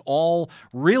Sanders, all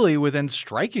really within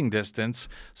striking distance,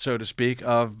 so to speak,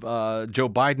 of Joe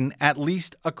Biden, at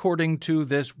least according to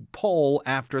this poll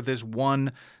after this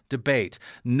one debate.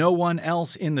 No one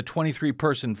else in the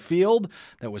 23-person field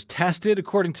that was tested,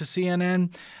 according to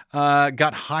CNN,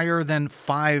 got higher than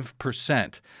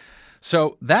 5%.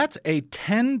 So that's a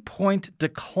 10-point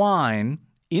decline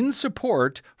in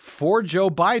support for Joe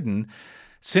Biden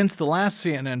since the last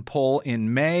CNN poll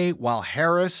in May, while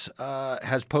Harris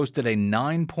has posted a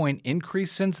 9-point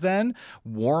increase since then.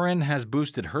 Warren has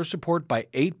boosted her support by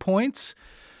 8 points.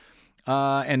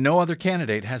 And no other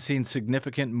candidate has seen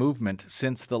significant movement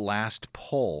since the last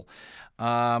poll.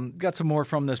 Got some more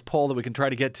from this poll that we can try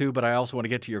to get to, but I also want to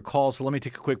get to your calls. So let me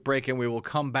take a quick break, and we will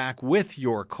come back with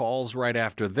your calls right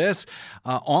after this.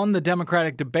 On the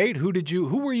Democratic debate,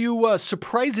 who were you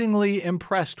surprisingly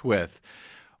impressed with,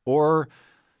 or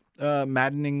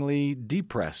maddeningly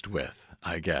depressed with,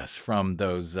 I guess, from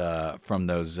those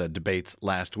debates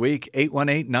last week?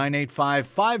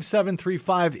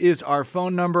 818-985-5735 is our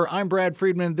phone number. I'm Brad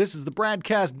Friedman. This is the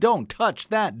BradCast. Don't touch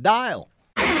that dial.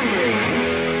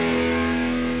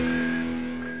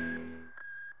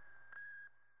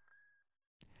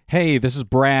 Hey, this is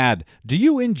Brad. Do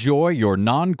you enjoy your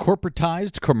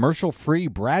non-corporatized, commercial-free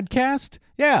BradCast?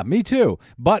 Yeah, me too.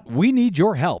 But we need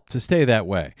your help to stay that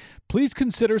way. Please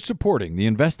consider supporting the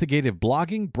investigative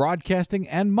blogging, broadcasting,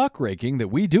 and muckraking that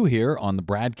we do here on the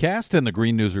BradCast and the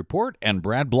Green News Report and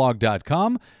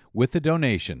bradblog.com with a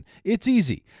donation. It's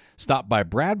easy. Stop by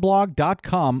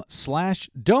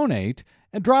bradblog.com/donate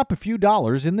and drop a few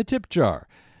dollars in the tip jar.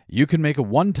 You can make a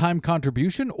one-time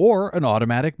contribution or an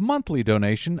automatic monthly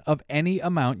donation of any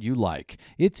amount you like.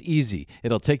 It's easy.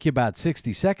 It'll take you about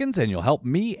 60 seconds, and you'll help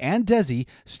me and Desi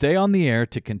stay on the air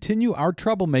to continue our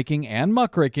troublemaking and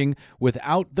muckraking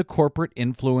without the corporate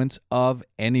influence of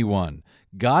anyone.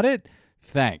 Got it?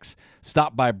 Thanks.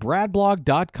 Stop by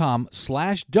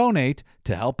bradblog.com/donate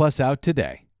to help us out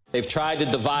today. They've tried to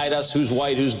divide us, who's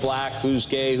white, who's black, who's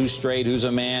gay, who's straight, who's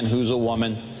a man, who's a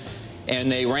woman.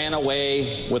 And they ran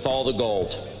away with all the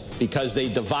gold because they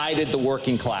divided the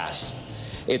working class.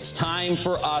 It's time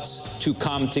for us to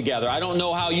come together. I don't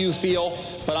know how you feel,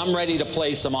 but I'm ready to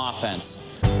play some offense.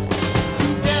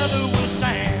 Together we'll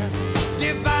stand,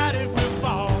 divided we'll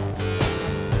fall.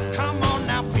 Come on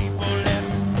now, people,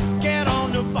 let's get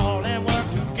on the ball and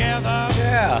work together.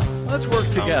 Yeah, let's work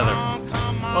together.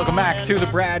 Welcome back to the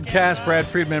BradCast. Brad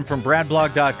Friedman from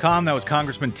bradblog.com. That was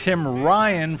Congressman Tim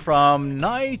Ryan from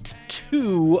night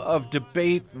 2 of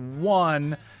debate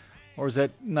 1. Or is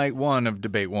that night 1 of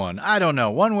debate 1? I don't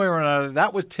know. One way or another,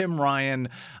 that was Tim Ryan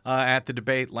at the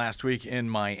debate last week in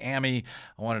Miami.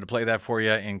 I wanted to play that for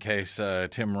you in case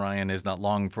Tim Ryan is not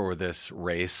long for this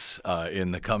race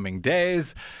in the coming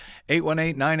days.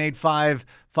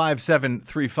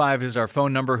 818-985-5735 is our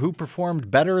phone number. Who performed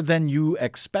better than you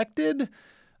expected?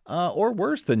 Or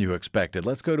worse than you expected?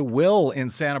 Let's go to Will in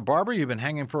Santa Barbara. You've been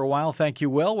hanging for a while. Thank you,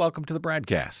 Will. Welcome to the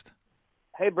BradCast.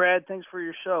 Hey, Brad. Thanks for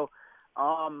your show.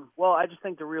 Well, I just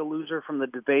think the real loser from the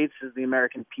debates is the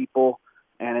American people,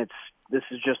 and this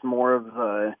is just more of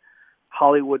a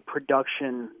Hollywood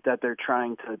production that they're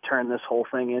trying to turn this whole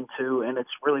thing into, and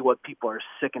it's really what people are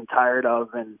sick and tired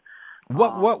of. And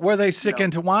what were they sick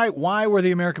into? Why were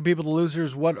the American people the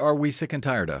losers? What are we sick and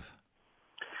tired of?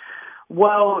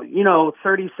 Well,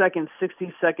 30-second,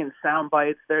 60-second sound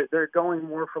bites. They're going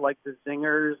more for like the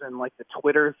zingers and like the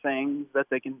Twitter things that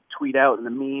they can tweet out in the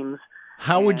memes.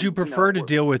 How would you prefer to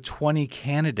deal with 20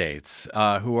 candidates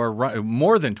who are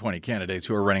more than 20 candidates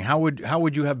who are running? How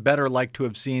would you have better liked to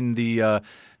have seen the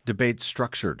debate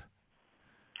structured?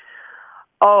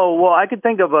 Oh, well, I could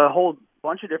think of a whole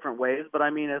bunch of different ways, but I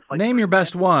mean, it's like name your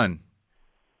best one.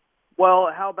 Well,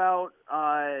 how about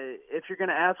if you're going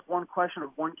to ask one question of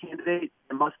one candidate,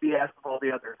 it must be asked of all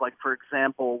the others. Like, for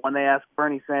example, when they ask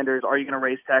Bernie Sanders, are you going to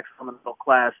raise taxes on the middle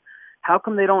class? How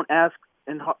come they don't ask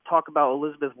and talk about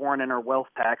Elizabeth Warren and her wealth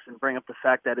tax and bring up the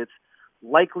fact that it's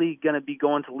likely going to be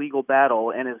going to legal battle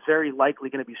and is very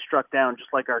likely going to be struck down,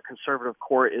 just like our conservative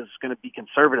court is going to be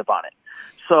conservative on it.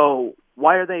 So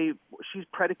why are she's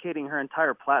predicating her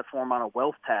entire platform on a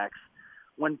wealth tax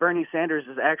when Bernie Sanders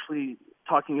is actually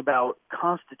talking about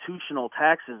constitutional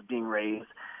taxes being raised?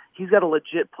 He's got a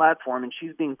legit platform, and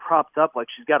she's being propped up like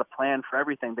she's got a plan for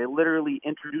everything. They literally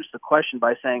introduced the question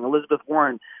by saying, Elizabeth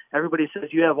Warren, everybody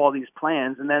says you have all these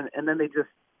plans, and then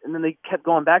they kept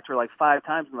going back to her like 5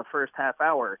 times in the first half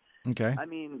hour. Okay. I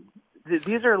mean,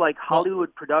 these are like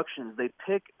Hollywood productions. They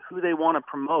pick who they want to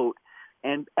promote,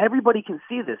 And everybody can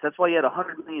see this. That's why you had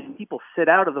 100 million people sit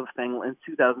out of the thing in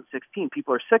 2016.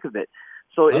 People are sick of it.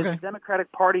 So is the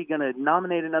Democratic Party going to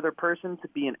nominate another person to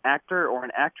be an actor or an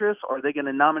actress, or are they going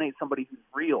to nominate somebody who's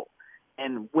real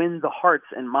and win the hearts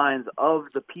and minds of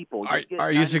the people?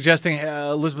 Are you suggesting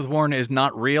Elizabeth Warren is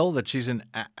not real, that she's an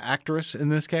actress in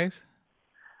this case?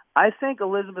 I think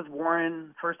Elizabeth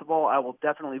Warren, first of all, I will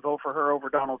definitely vote for her over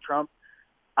Donald Trump.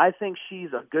 I think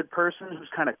she's a good person who's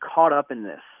kind of caught up in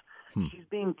this. She's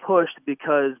being pushed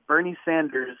because Bernie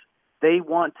Sanders, they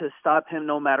want to stop him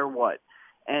no matter what.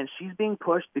 And she's being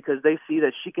pushed because they see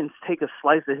that she can take a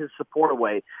slice of his support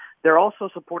away. They're also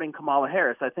supporting Kamala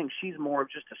Harris. I think she's more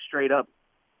of just a straight-up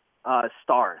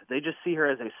star. They just see her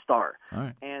as a star. All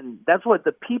right. And that's what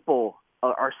the people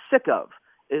are sick of,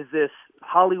 is this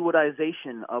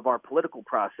Hollywoodization of our political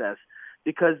process,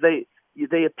 because they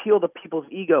appeal to people's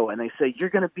ego and they say, you're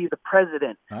going to be the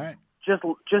president. All right. Just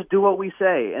do what we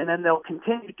say, and then they'll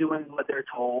continue doing what they're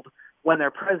told when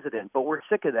they're president. But we're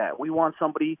sick of that. We want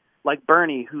somebody like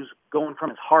Bernie who's going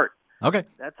from his heart. Okay.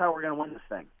 That's how we're going to win this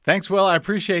thing. Thanks, Will. I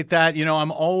appreciate that. You know,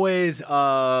 I'm always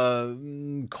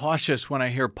cautious when I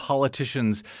hear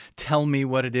politicians tell me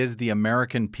what it is the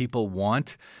American people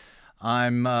want.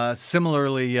 I'm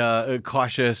similarly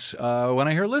cautious when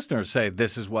I hear listeners say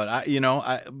this is what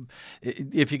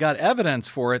if you got evidence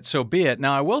for it, so be it.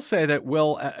 Now, I will say that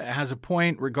Will has a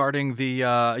point regarding the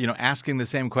asking the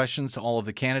same questions to all of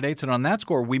the candidates, and on that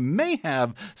score, we may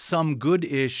have some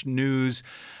good-ish news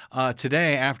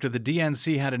today after the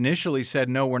DNC had initially said,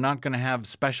 no, we're not going to have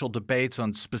special debates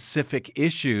on specific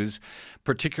issues.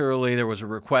 Particularly, there was a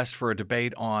request for a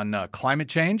debate on climate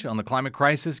change, on the climate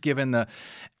crisis, given the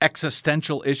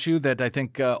existential issue that I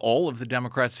think all of the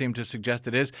Democrats seem to suggest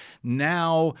it is.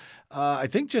 Now, I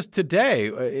think just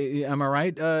today, am I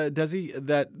right, Desi,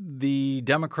 that the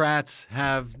Democrats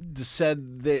have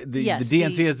said the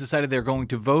DNC has decided they're going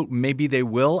to vote. Maybe they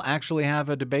will actually have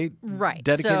a debate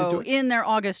dedicated to it? In their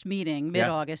August meeting,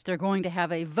 mid-August, they're going to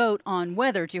have a vote on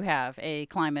whether to have a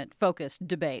climate-focused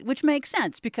debate, which makes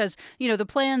sense because, the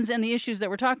plans and the issues that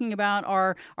we're talking about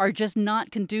are just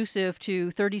not conducive to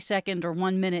 30-second or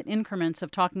 1-minute increments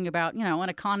of talking about, an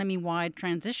economy-wide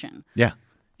transition. Yeah.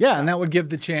 Yeah, and that would give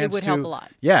the chance It would help a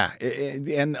lot. Yeah,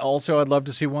 and also I'd love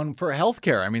to see one for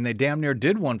healthcare. I mean, they damn near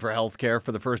did one for healthcare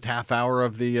for the first half hour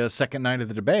of the second night of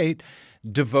the debate.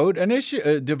 Devote an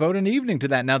evening to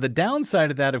that. Now, the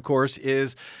downside of that, of course,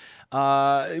 is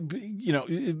some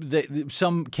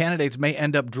candidates may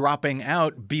end up dropping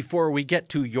out before we get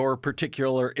to your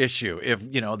particular issue. If,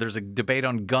 there's a debate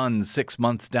on guns 6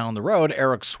 months down the road,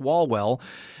 Eric Swalwell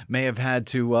may have had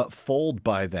to fold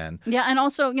by then. Yeah, and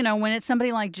also, when it's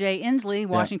somebody like Jay Inslee,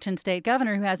 Washington State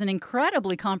governor, who has an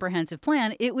incredibly comprehensive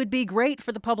plan, it would be great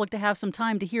for the public to have some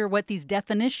time to hear what these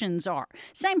definitions are.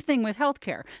 Same thing with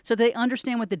healthcare, so they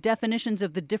understand what the definitions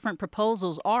of the different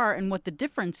proposals are and what the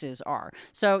differences are.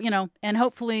 So, and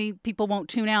hopefully people won't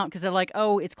tune out because they're like,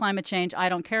 oh, it's climate change. I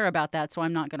don't care about that, so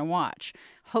I'm not going to watch.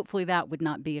 Hopefully that would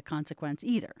not be a consequence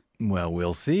either. Well,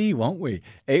 we'll see, won't we?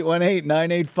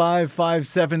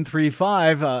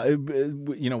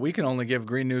 818-985-5735. We can only give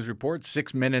Green News Report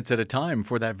 6 minutes at a time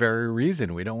for that very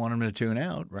reason. We don't want them to tune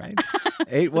out, right?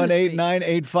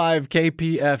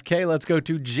 818-985-KPFK. Let's go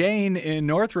to Jane in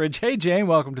Northridge. Hey, Jane,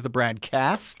 welcome to the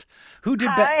BradCast. Who did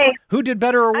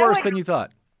better or worse than you thought?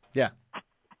 Yeah.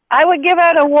 I would give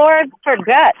out an award for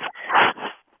guts.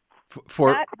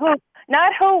 For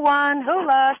not who won, who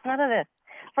lost, none of this.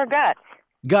 For guts.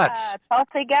 Guts.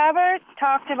 Tulsi Gabbard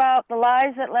talked about the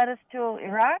lies that led us to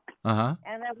Iraq,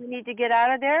 and that we need to get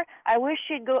out of there. I wish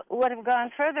she would have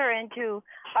gone further into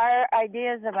our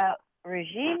ideas about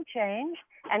regime change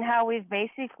and how we've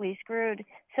basically screwed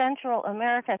Central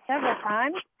America several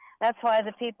times. That's why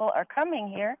the people are coming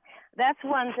here. That's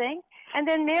one thing. And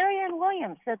then Marianne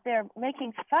Williams that they're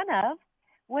making fun of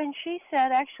when she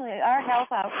said actually our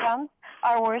health outcomes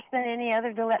are worse than any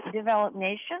other developed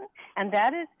nation, and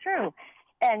that is true.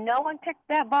 And no one picked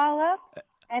that ball up,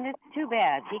 and it's too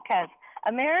bad because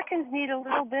Americans need a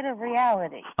little bit of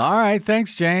reality. All right,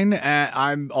 thanks, Jane.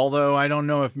 Although I don't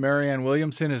know if Marianne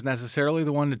Williamson is necessarily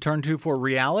the one to turn to for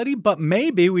reality, but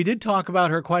maybe. We did talk about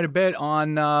her quite a bit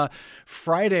on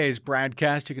Friday's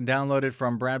BradCast. You can download it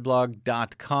from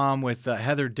bradblog.com with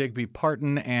Heather Digby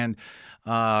Parton and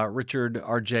Richard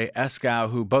R.J. Eskow,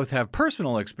 who both have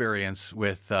personal experience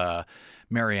with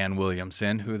Marianne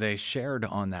Williamson, who they shared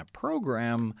on that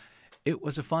program. It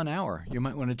was a fun hour. You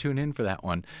might want to tune in for that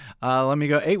one. Let me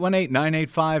go.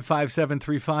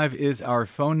 818-985-5735 is our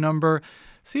phone number.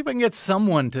 See if I can get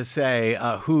someone to say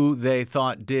who they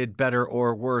thought did better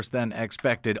or worse than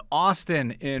expected.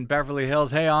 Austin in Beverly Hills.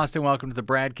 Hey, Austin, welcome to the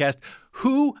BradCast.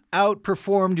 Who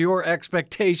outperformed your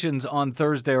expectations on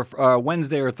Thursday or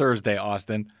Wednesday or Thursday,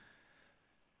 Austin?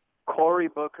 Cory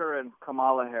Booker and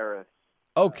Kamala Harris.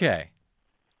 Okay.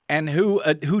 And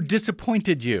who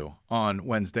disappointed you on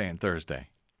Wednesday and Thursday?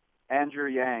 Andrew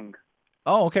Yang.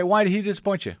 Oh, okay. Why did he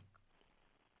disappoint you?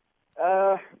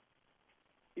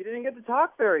 He didn't get to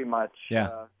talk very much.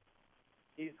 Yeah.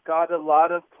 He's got a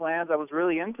lot of plans. I was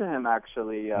really into him,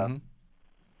 actually.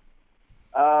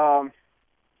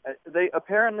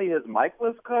 Apparently his mic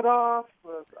was cut off,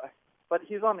 but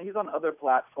he's on other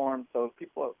platforms, so if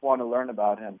people want to learn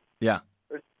about him, yeah,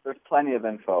 there's plenty of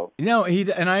info.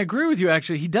 And I agree with you,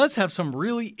 actually. He does have some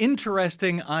really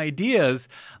interesting ideas,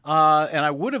 and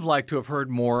I would have liked to have heard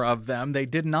more of them. They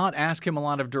did not ask him a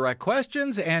lot of direct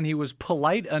questions, and he was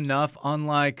polite enough,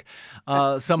 unlike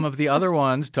some of the other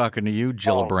ones, talking to you,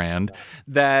 Gillibrand,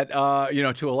 that,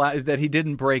 to allow that he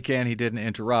didn't break in, he didn't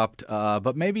interrupt,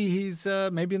 but maybe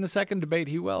maybe in the second debate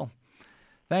he will.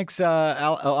 Thanks,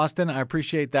 Austin. I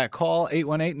appreciate that call.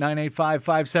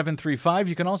 818-985-5735.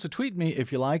 You can also tweet me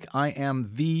if you like. I am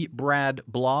the Brad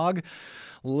Blog.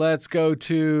 Let's go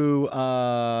to,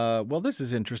 this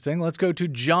is interesting. Let's go to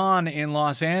John in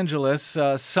Los Angeles,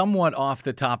 somewhat off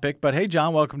the topic. But hey,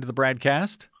 John, welcome to the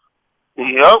BradCast.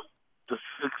 Yep. This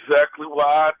is exactly why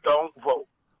I don't vote.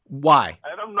 Why?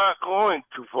 And I'm not going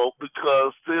to vote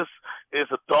because this is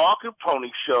a dog and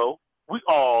pony show. We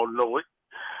all know it.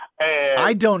 And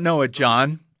I don't know it,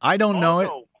 John. I don't know it.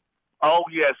 Oh,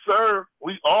 yes, sir.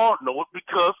 We all know it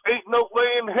because ain't no way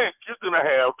in heck you're going to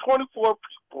have 24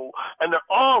 people, and they're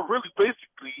all really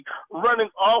basically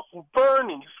running off of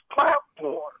Bernie's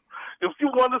platform. If you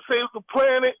want to save the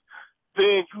planet,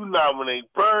 then you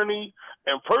nominate Bernie.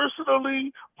 And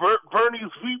personally,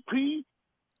 Bernie's VP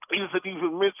isn't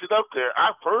even mentioned up there.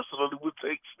 I personally would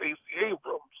take Stacey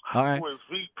Abrams for his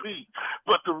VP.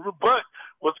 But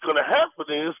what's going to happen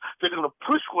is they're going to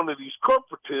push one of these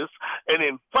corporatists, and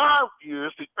in 5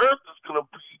 years, the earth is going to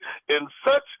be in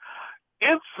such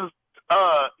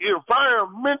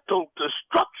environmental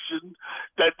destruction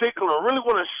that they're going to really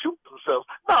want to shoot themselves.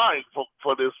 No, I ain't voting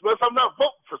for this mess. I'm not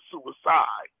voting for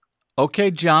suicide.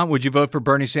 Okay, John, would you vote for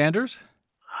Bernie Sanders?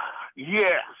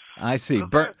 Yes. I see.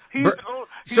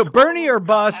 So Bernie or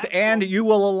bust, and you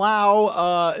will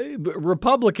allow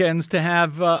Republicans to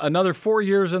have another 4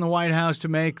 years in the White House to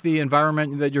make the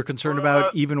environment that you're concerned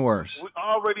about even worse. We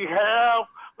already have.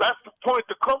 That's the point.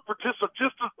 The corporatists are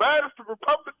just as bad as the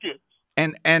Republicans.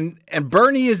 And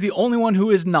Bernie is the only one who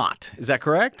is not. Is that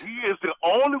correct? He is the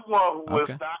only one who is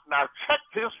not. Now check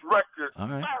his record. All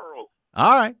right. Thorough.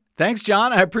 All right. Thanks,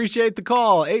 John. I appreciate the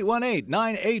call.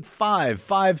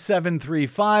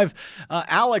 818-985-5735.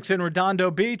 Alex in Redondo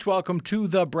Beach, welcome to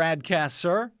the BradCast,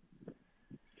 sir.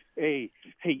 Hey,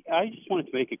 I just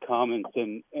wanted to make a comment,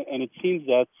 and it seems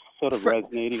that's sort of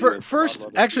resonating.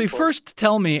 First,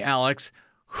 tell me, Alex,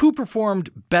 who performed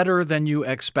better than you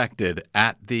expected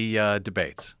at the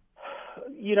debates?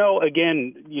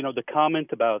 The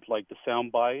comment about like the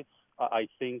sound bites, I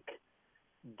think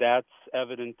that's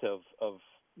evident of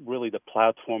really the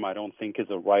platform I don't think is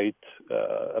a right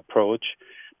approach.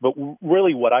 But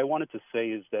really what I wanted to say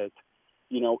is that,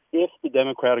 if the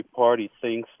Democratic Party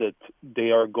thinks that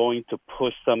they are going to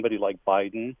push somebody like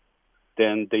Biden,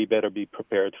 then they better be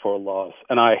prepared for a loss.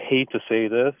 And I hate to say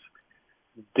this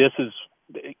is,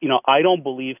 I don't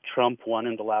believe Trump won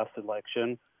in the last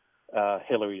election.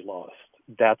 Hillary lost.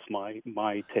 That's my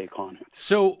take on it.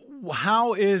 So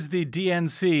how is the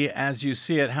DNC, as you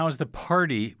see it, how is the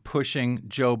party pushing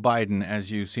Joe Biden,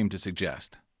 as you seem to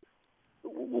suggest?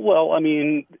 Well,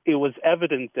 it was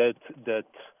evident that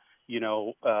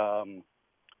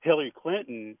Hillary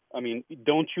Clinton,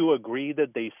 don't you agree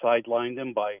that they sidelined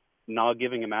him by not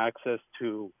giving him access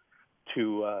to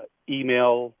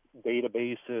email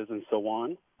databases and so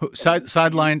on?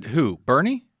 Sidelined who?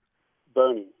 Bernie?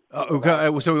 Bernie. Okay,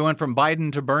 so we went from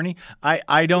Biden to Bernie.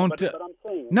 I don't. But I'm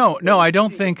saying, no, I don't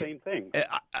think. The same thing.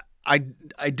 I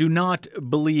do not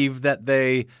believe that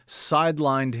they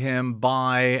sidelined him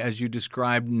by, as you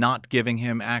described, not giving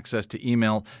him access to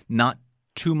email. Not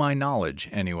to my knowledge,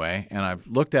 anyway. And I've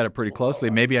looked at it pretty closely.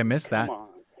 Maybe I missed that.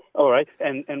 All right.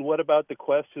 And what about the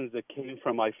questions that came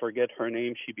from? I forget her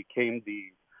name. She became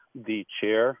the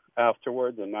chair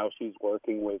afterwards, and now she's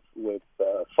working with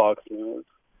Fox News.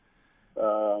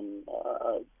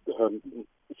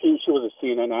 She was a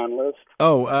CNN analyst.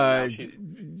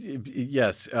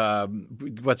 Yes.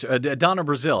 What's Donna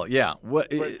Brazile? Yeah.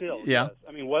 Brazile. Yeah. Yes.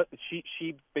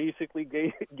 she basically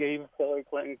gave Hillary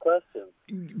Clinton questions.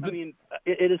 I mean,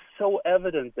 it is so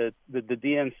evident that the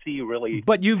DNC really.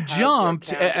 But you've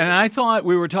jumped, and I thought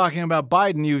we were talking about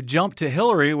Biden. You've jumped to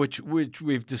Hillary, which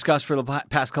we've discussed for the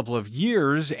past couple of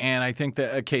years, and I think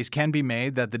that a case can be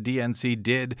made that the DNC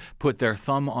did put their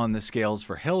thumb on the scales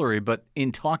for Hillary. But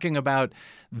in talking about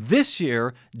this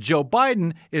year, Joe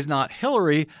Biden is not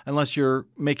Hillary unless you're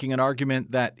making an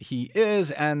argument that he is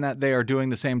and that they are doing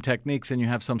the same techniques and you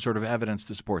have some sort of evidence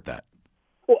to support that.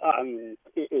 Well, I mean,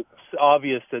 it's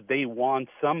obvious that they want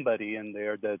somebody in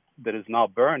there that is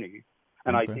not Bernie.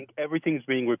 And I think everything's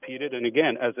being repeated. And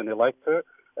again, as an elector,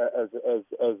 as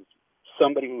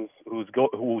somebody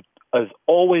who has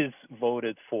always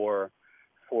voted for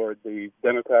the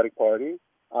Democratic Party,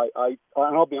 and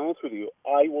I'll be honest with you,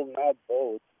 I will not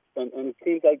vote, and it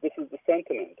seems like this is the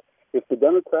sentiment. If the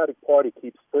Democratic Party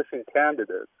keeps pushing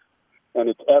candidates, and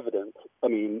it's evident, I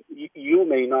mean, you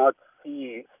may not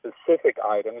see specific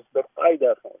items, but I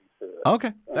definitely see it.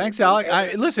 Okay, thanks,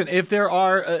 Alec. Listen, if there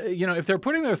are, if they're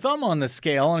putting their thumb on the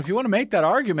scale, and if you want to make that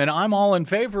argument, I'm all in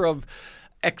favor of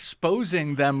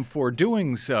exposing them for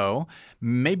doing so.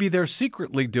 Maybe they're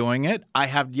secretly doing it. I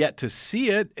have yet to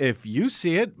see it. If you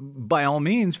see it, by all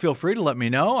means, feel free to let me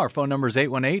know. Our phone number is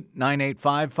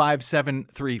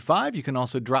 818-985-5735. You can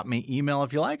also drop me email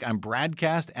if you like. I'm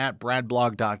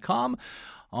BradCast@bradblog.com.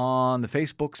 On the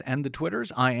Facebooks and the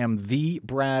Twitters, I am the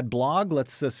Brad Blog.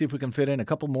 Let's see if we can fit in a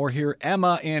couple more here.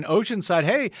 Emma in Oceanside.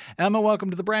 Hey, Emma, welcome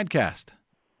to the BradCast.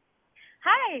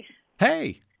 Hi.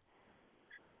 Hey.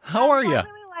 How are you?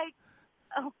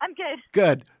 I'm good.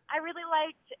 Good. I really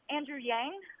liked Andrew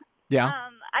Yang. Yeah.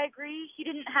 I agree he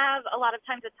didn't have a lot of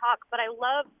time to talk, but I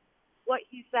love what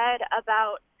he said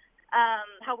about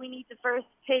how we need to first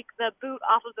take the boot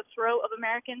off of the throat of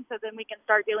Americans so then we can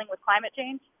start dealing with climate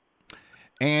change.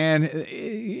 And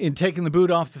in taking the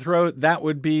boot off the throat, that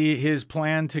would be his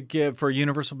plan to give for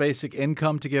universal basic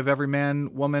income to give every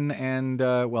man, woman, and,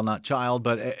 not child,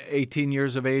 but 18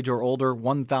 years of age or older,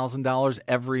 $1,000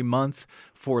 every month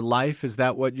for life. Is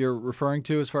that what you're referring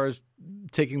to as far as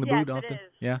taking the boot off?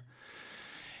 Yeah.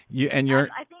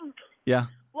 I think. Yeah.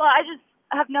 Well, I just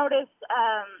have noticed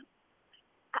I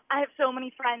have so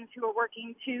many friends who are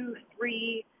working 2,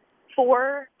 3,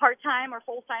 4 part-time or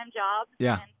full-time jobs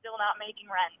and still not making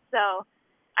rent. So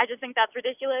I just think that's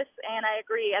ridiculous, and I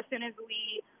agree. As soon as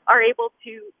we are able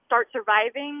to start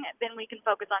surviving, then we can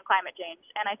focus on climate change,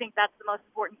 and I think that's the most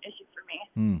important issue for me.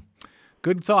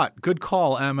 Good thought. Good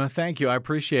call, Emma. Thank you. I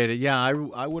appreciate it. Yeah,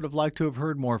 I would have liked to have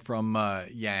heard more from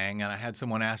Yang, and I had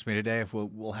someone ask me today if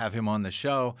we'll have him on the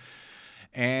show.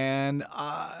 And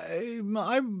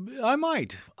I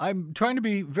might. I'm trying to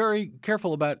be very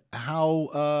careful about how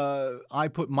I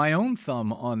put my own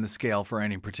thumb on the scale for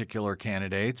any particular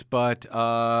candidates, but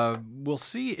we'll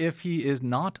see if he is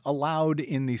not allowed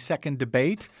in the second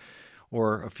debate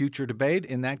or a future debate.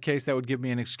 In that case, that would give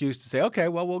me an excuse to say, okay,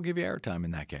 well, we'll give you airtime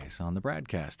in that case on the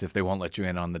BradCast if they won't let you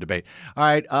in on the debate. All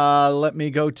right, let me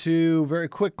go to very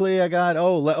quickly. I got,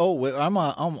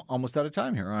 I'm almost out of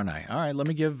time here, aren't I? All right, let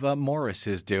me give Morris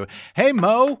his due. Hey,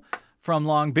 Mo from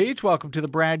Long Beach, welcome to the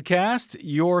BradCast.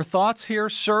 Your thoughts here,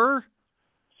 sir?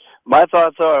 My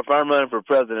thoughts are, if I'm running for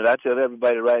president, I tell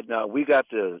everybody right now, we got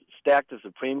to stack the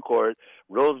Supreme Court.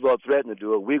 Roosevelt threatened to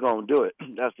do it. We're going to do it.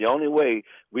 That's the only way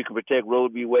we can protect Roe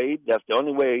v. Wade. That's the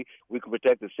only way we can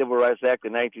protect the Civil Rights Act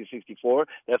of 1964.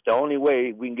 That's the only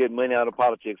way we can get money out of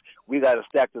politics. We got to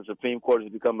stack the Supreme Court.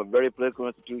 It's become a very political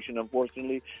institution,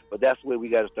 unfortunately, but that's the way we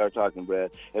got to start talking,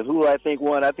 Brad. And who I think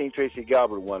won? I think Tracy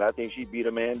Galbert won. I think she beat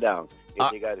a man down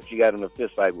if she got in a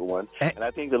fist fight with one. And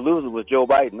I think the loser was Joe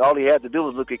Biden. All he had to do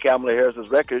was look at Kamala Harris's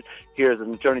record here as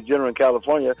an attorney general in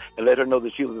California and let her know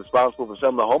that she was responsible for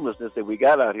some of the homelessness that we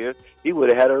got out here. He would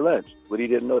have had her lunch, but he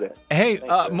didn't know that. Hey,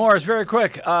 Morris, very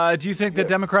quick. Do you think that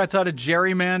Democrats ought to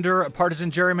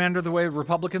partisan gerrymander the way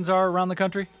Republicans are around the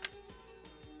country?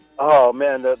 Oh,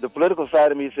 man, the political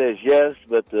side of me says yes,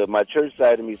 but my church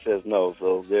side of me says no,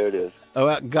 so there it is.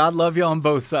 Oh, God love you on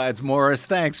both sides, Morris.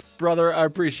 Thanks, brother. I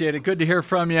appreciate it. Good to hear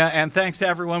from you. And thanks to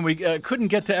everyone. We couldn't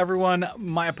get to everyone.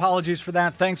 My apologies for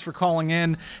that. Thanks for calling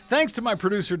in. Thanks to my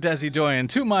producer, Desi Doyen,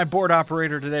 to my board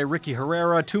operator today, Ricky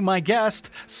Herrera, to my guest,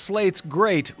 Slate's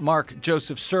great Mark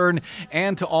Joseph Stern,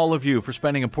 and to all of you for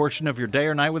spending a portion of your day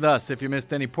or night with us. If you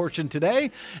missed any portion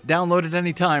today, download it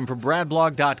anytime from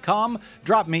bradblog.com.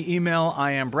 Drop me email.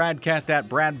 I am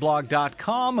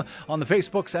bradcast@bradblog.com. On the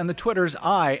Facebooks and the Twitters,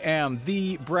 I am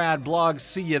the Brad Blog.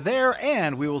 See you there,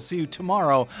 and we will see you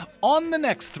tomorrow on the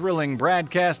next thrilling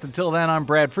BradCast. Until then, I'm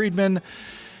Brad Friedman.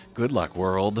 Good luck,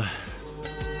 world.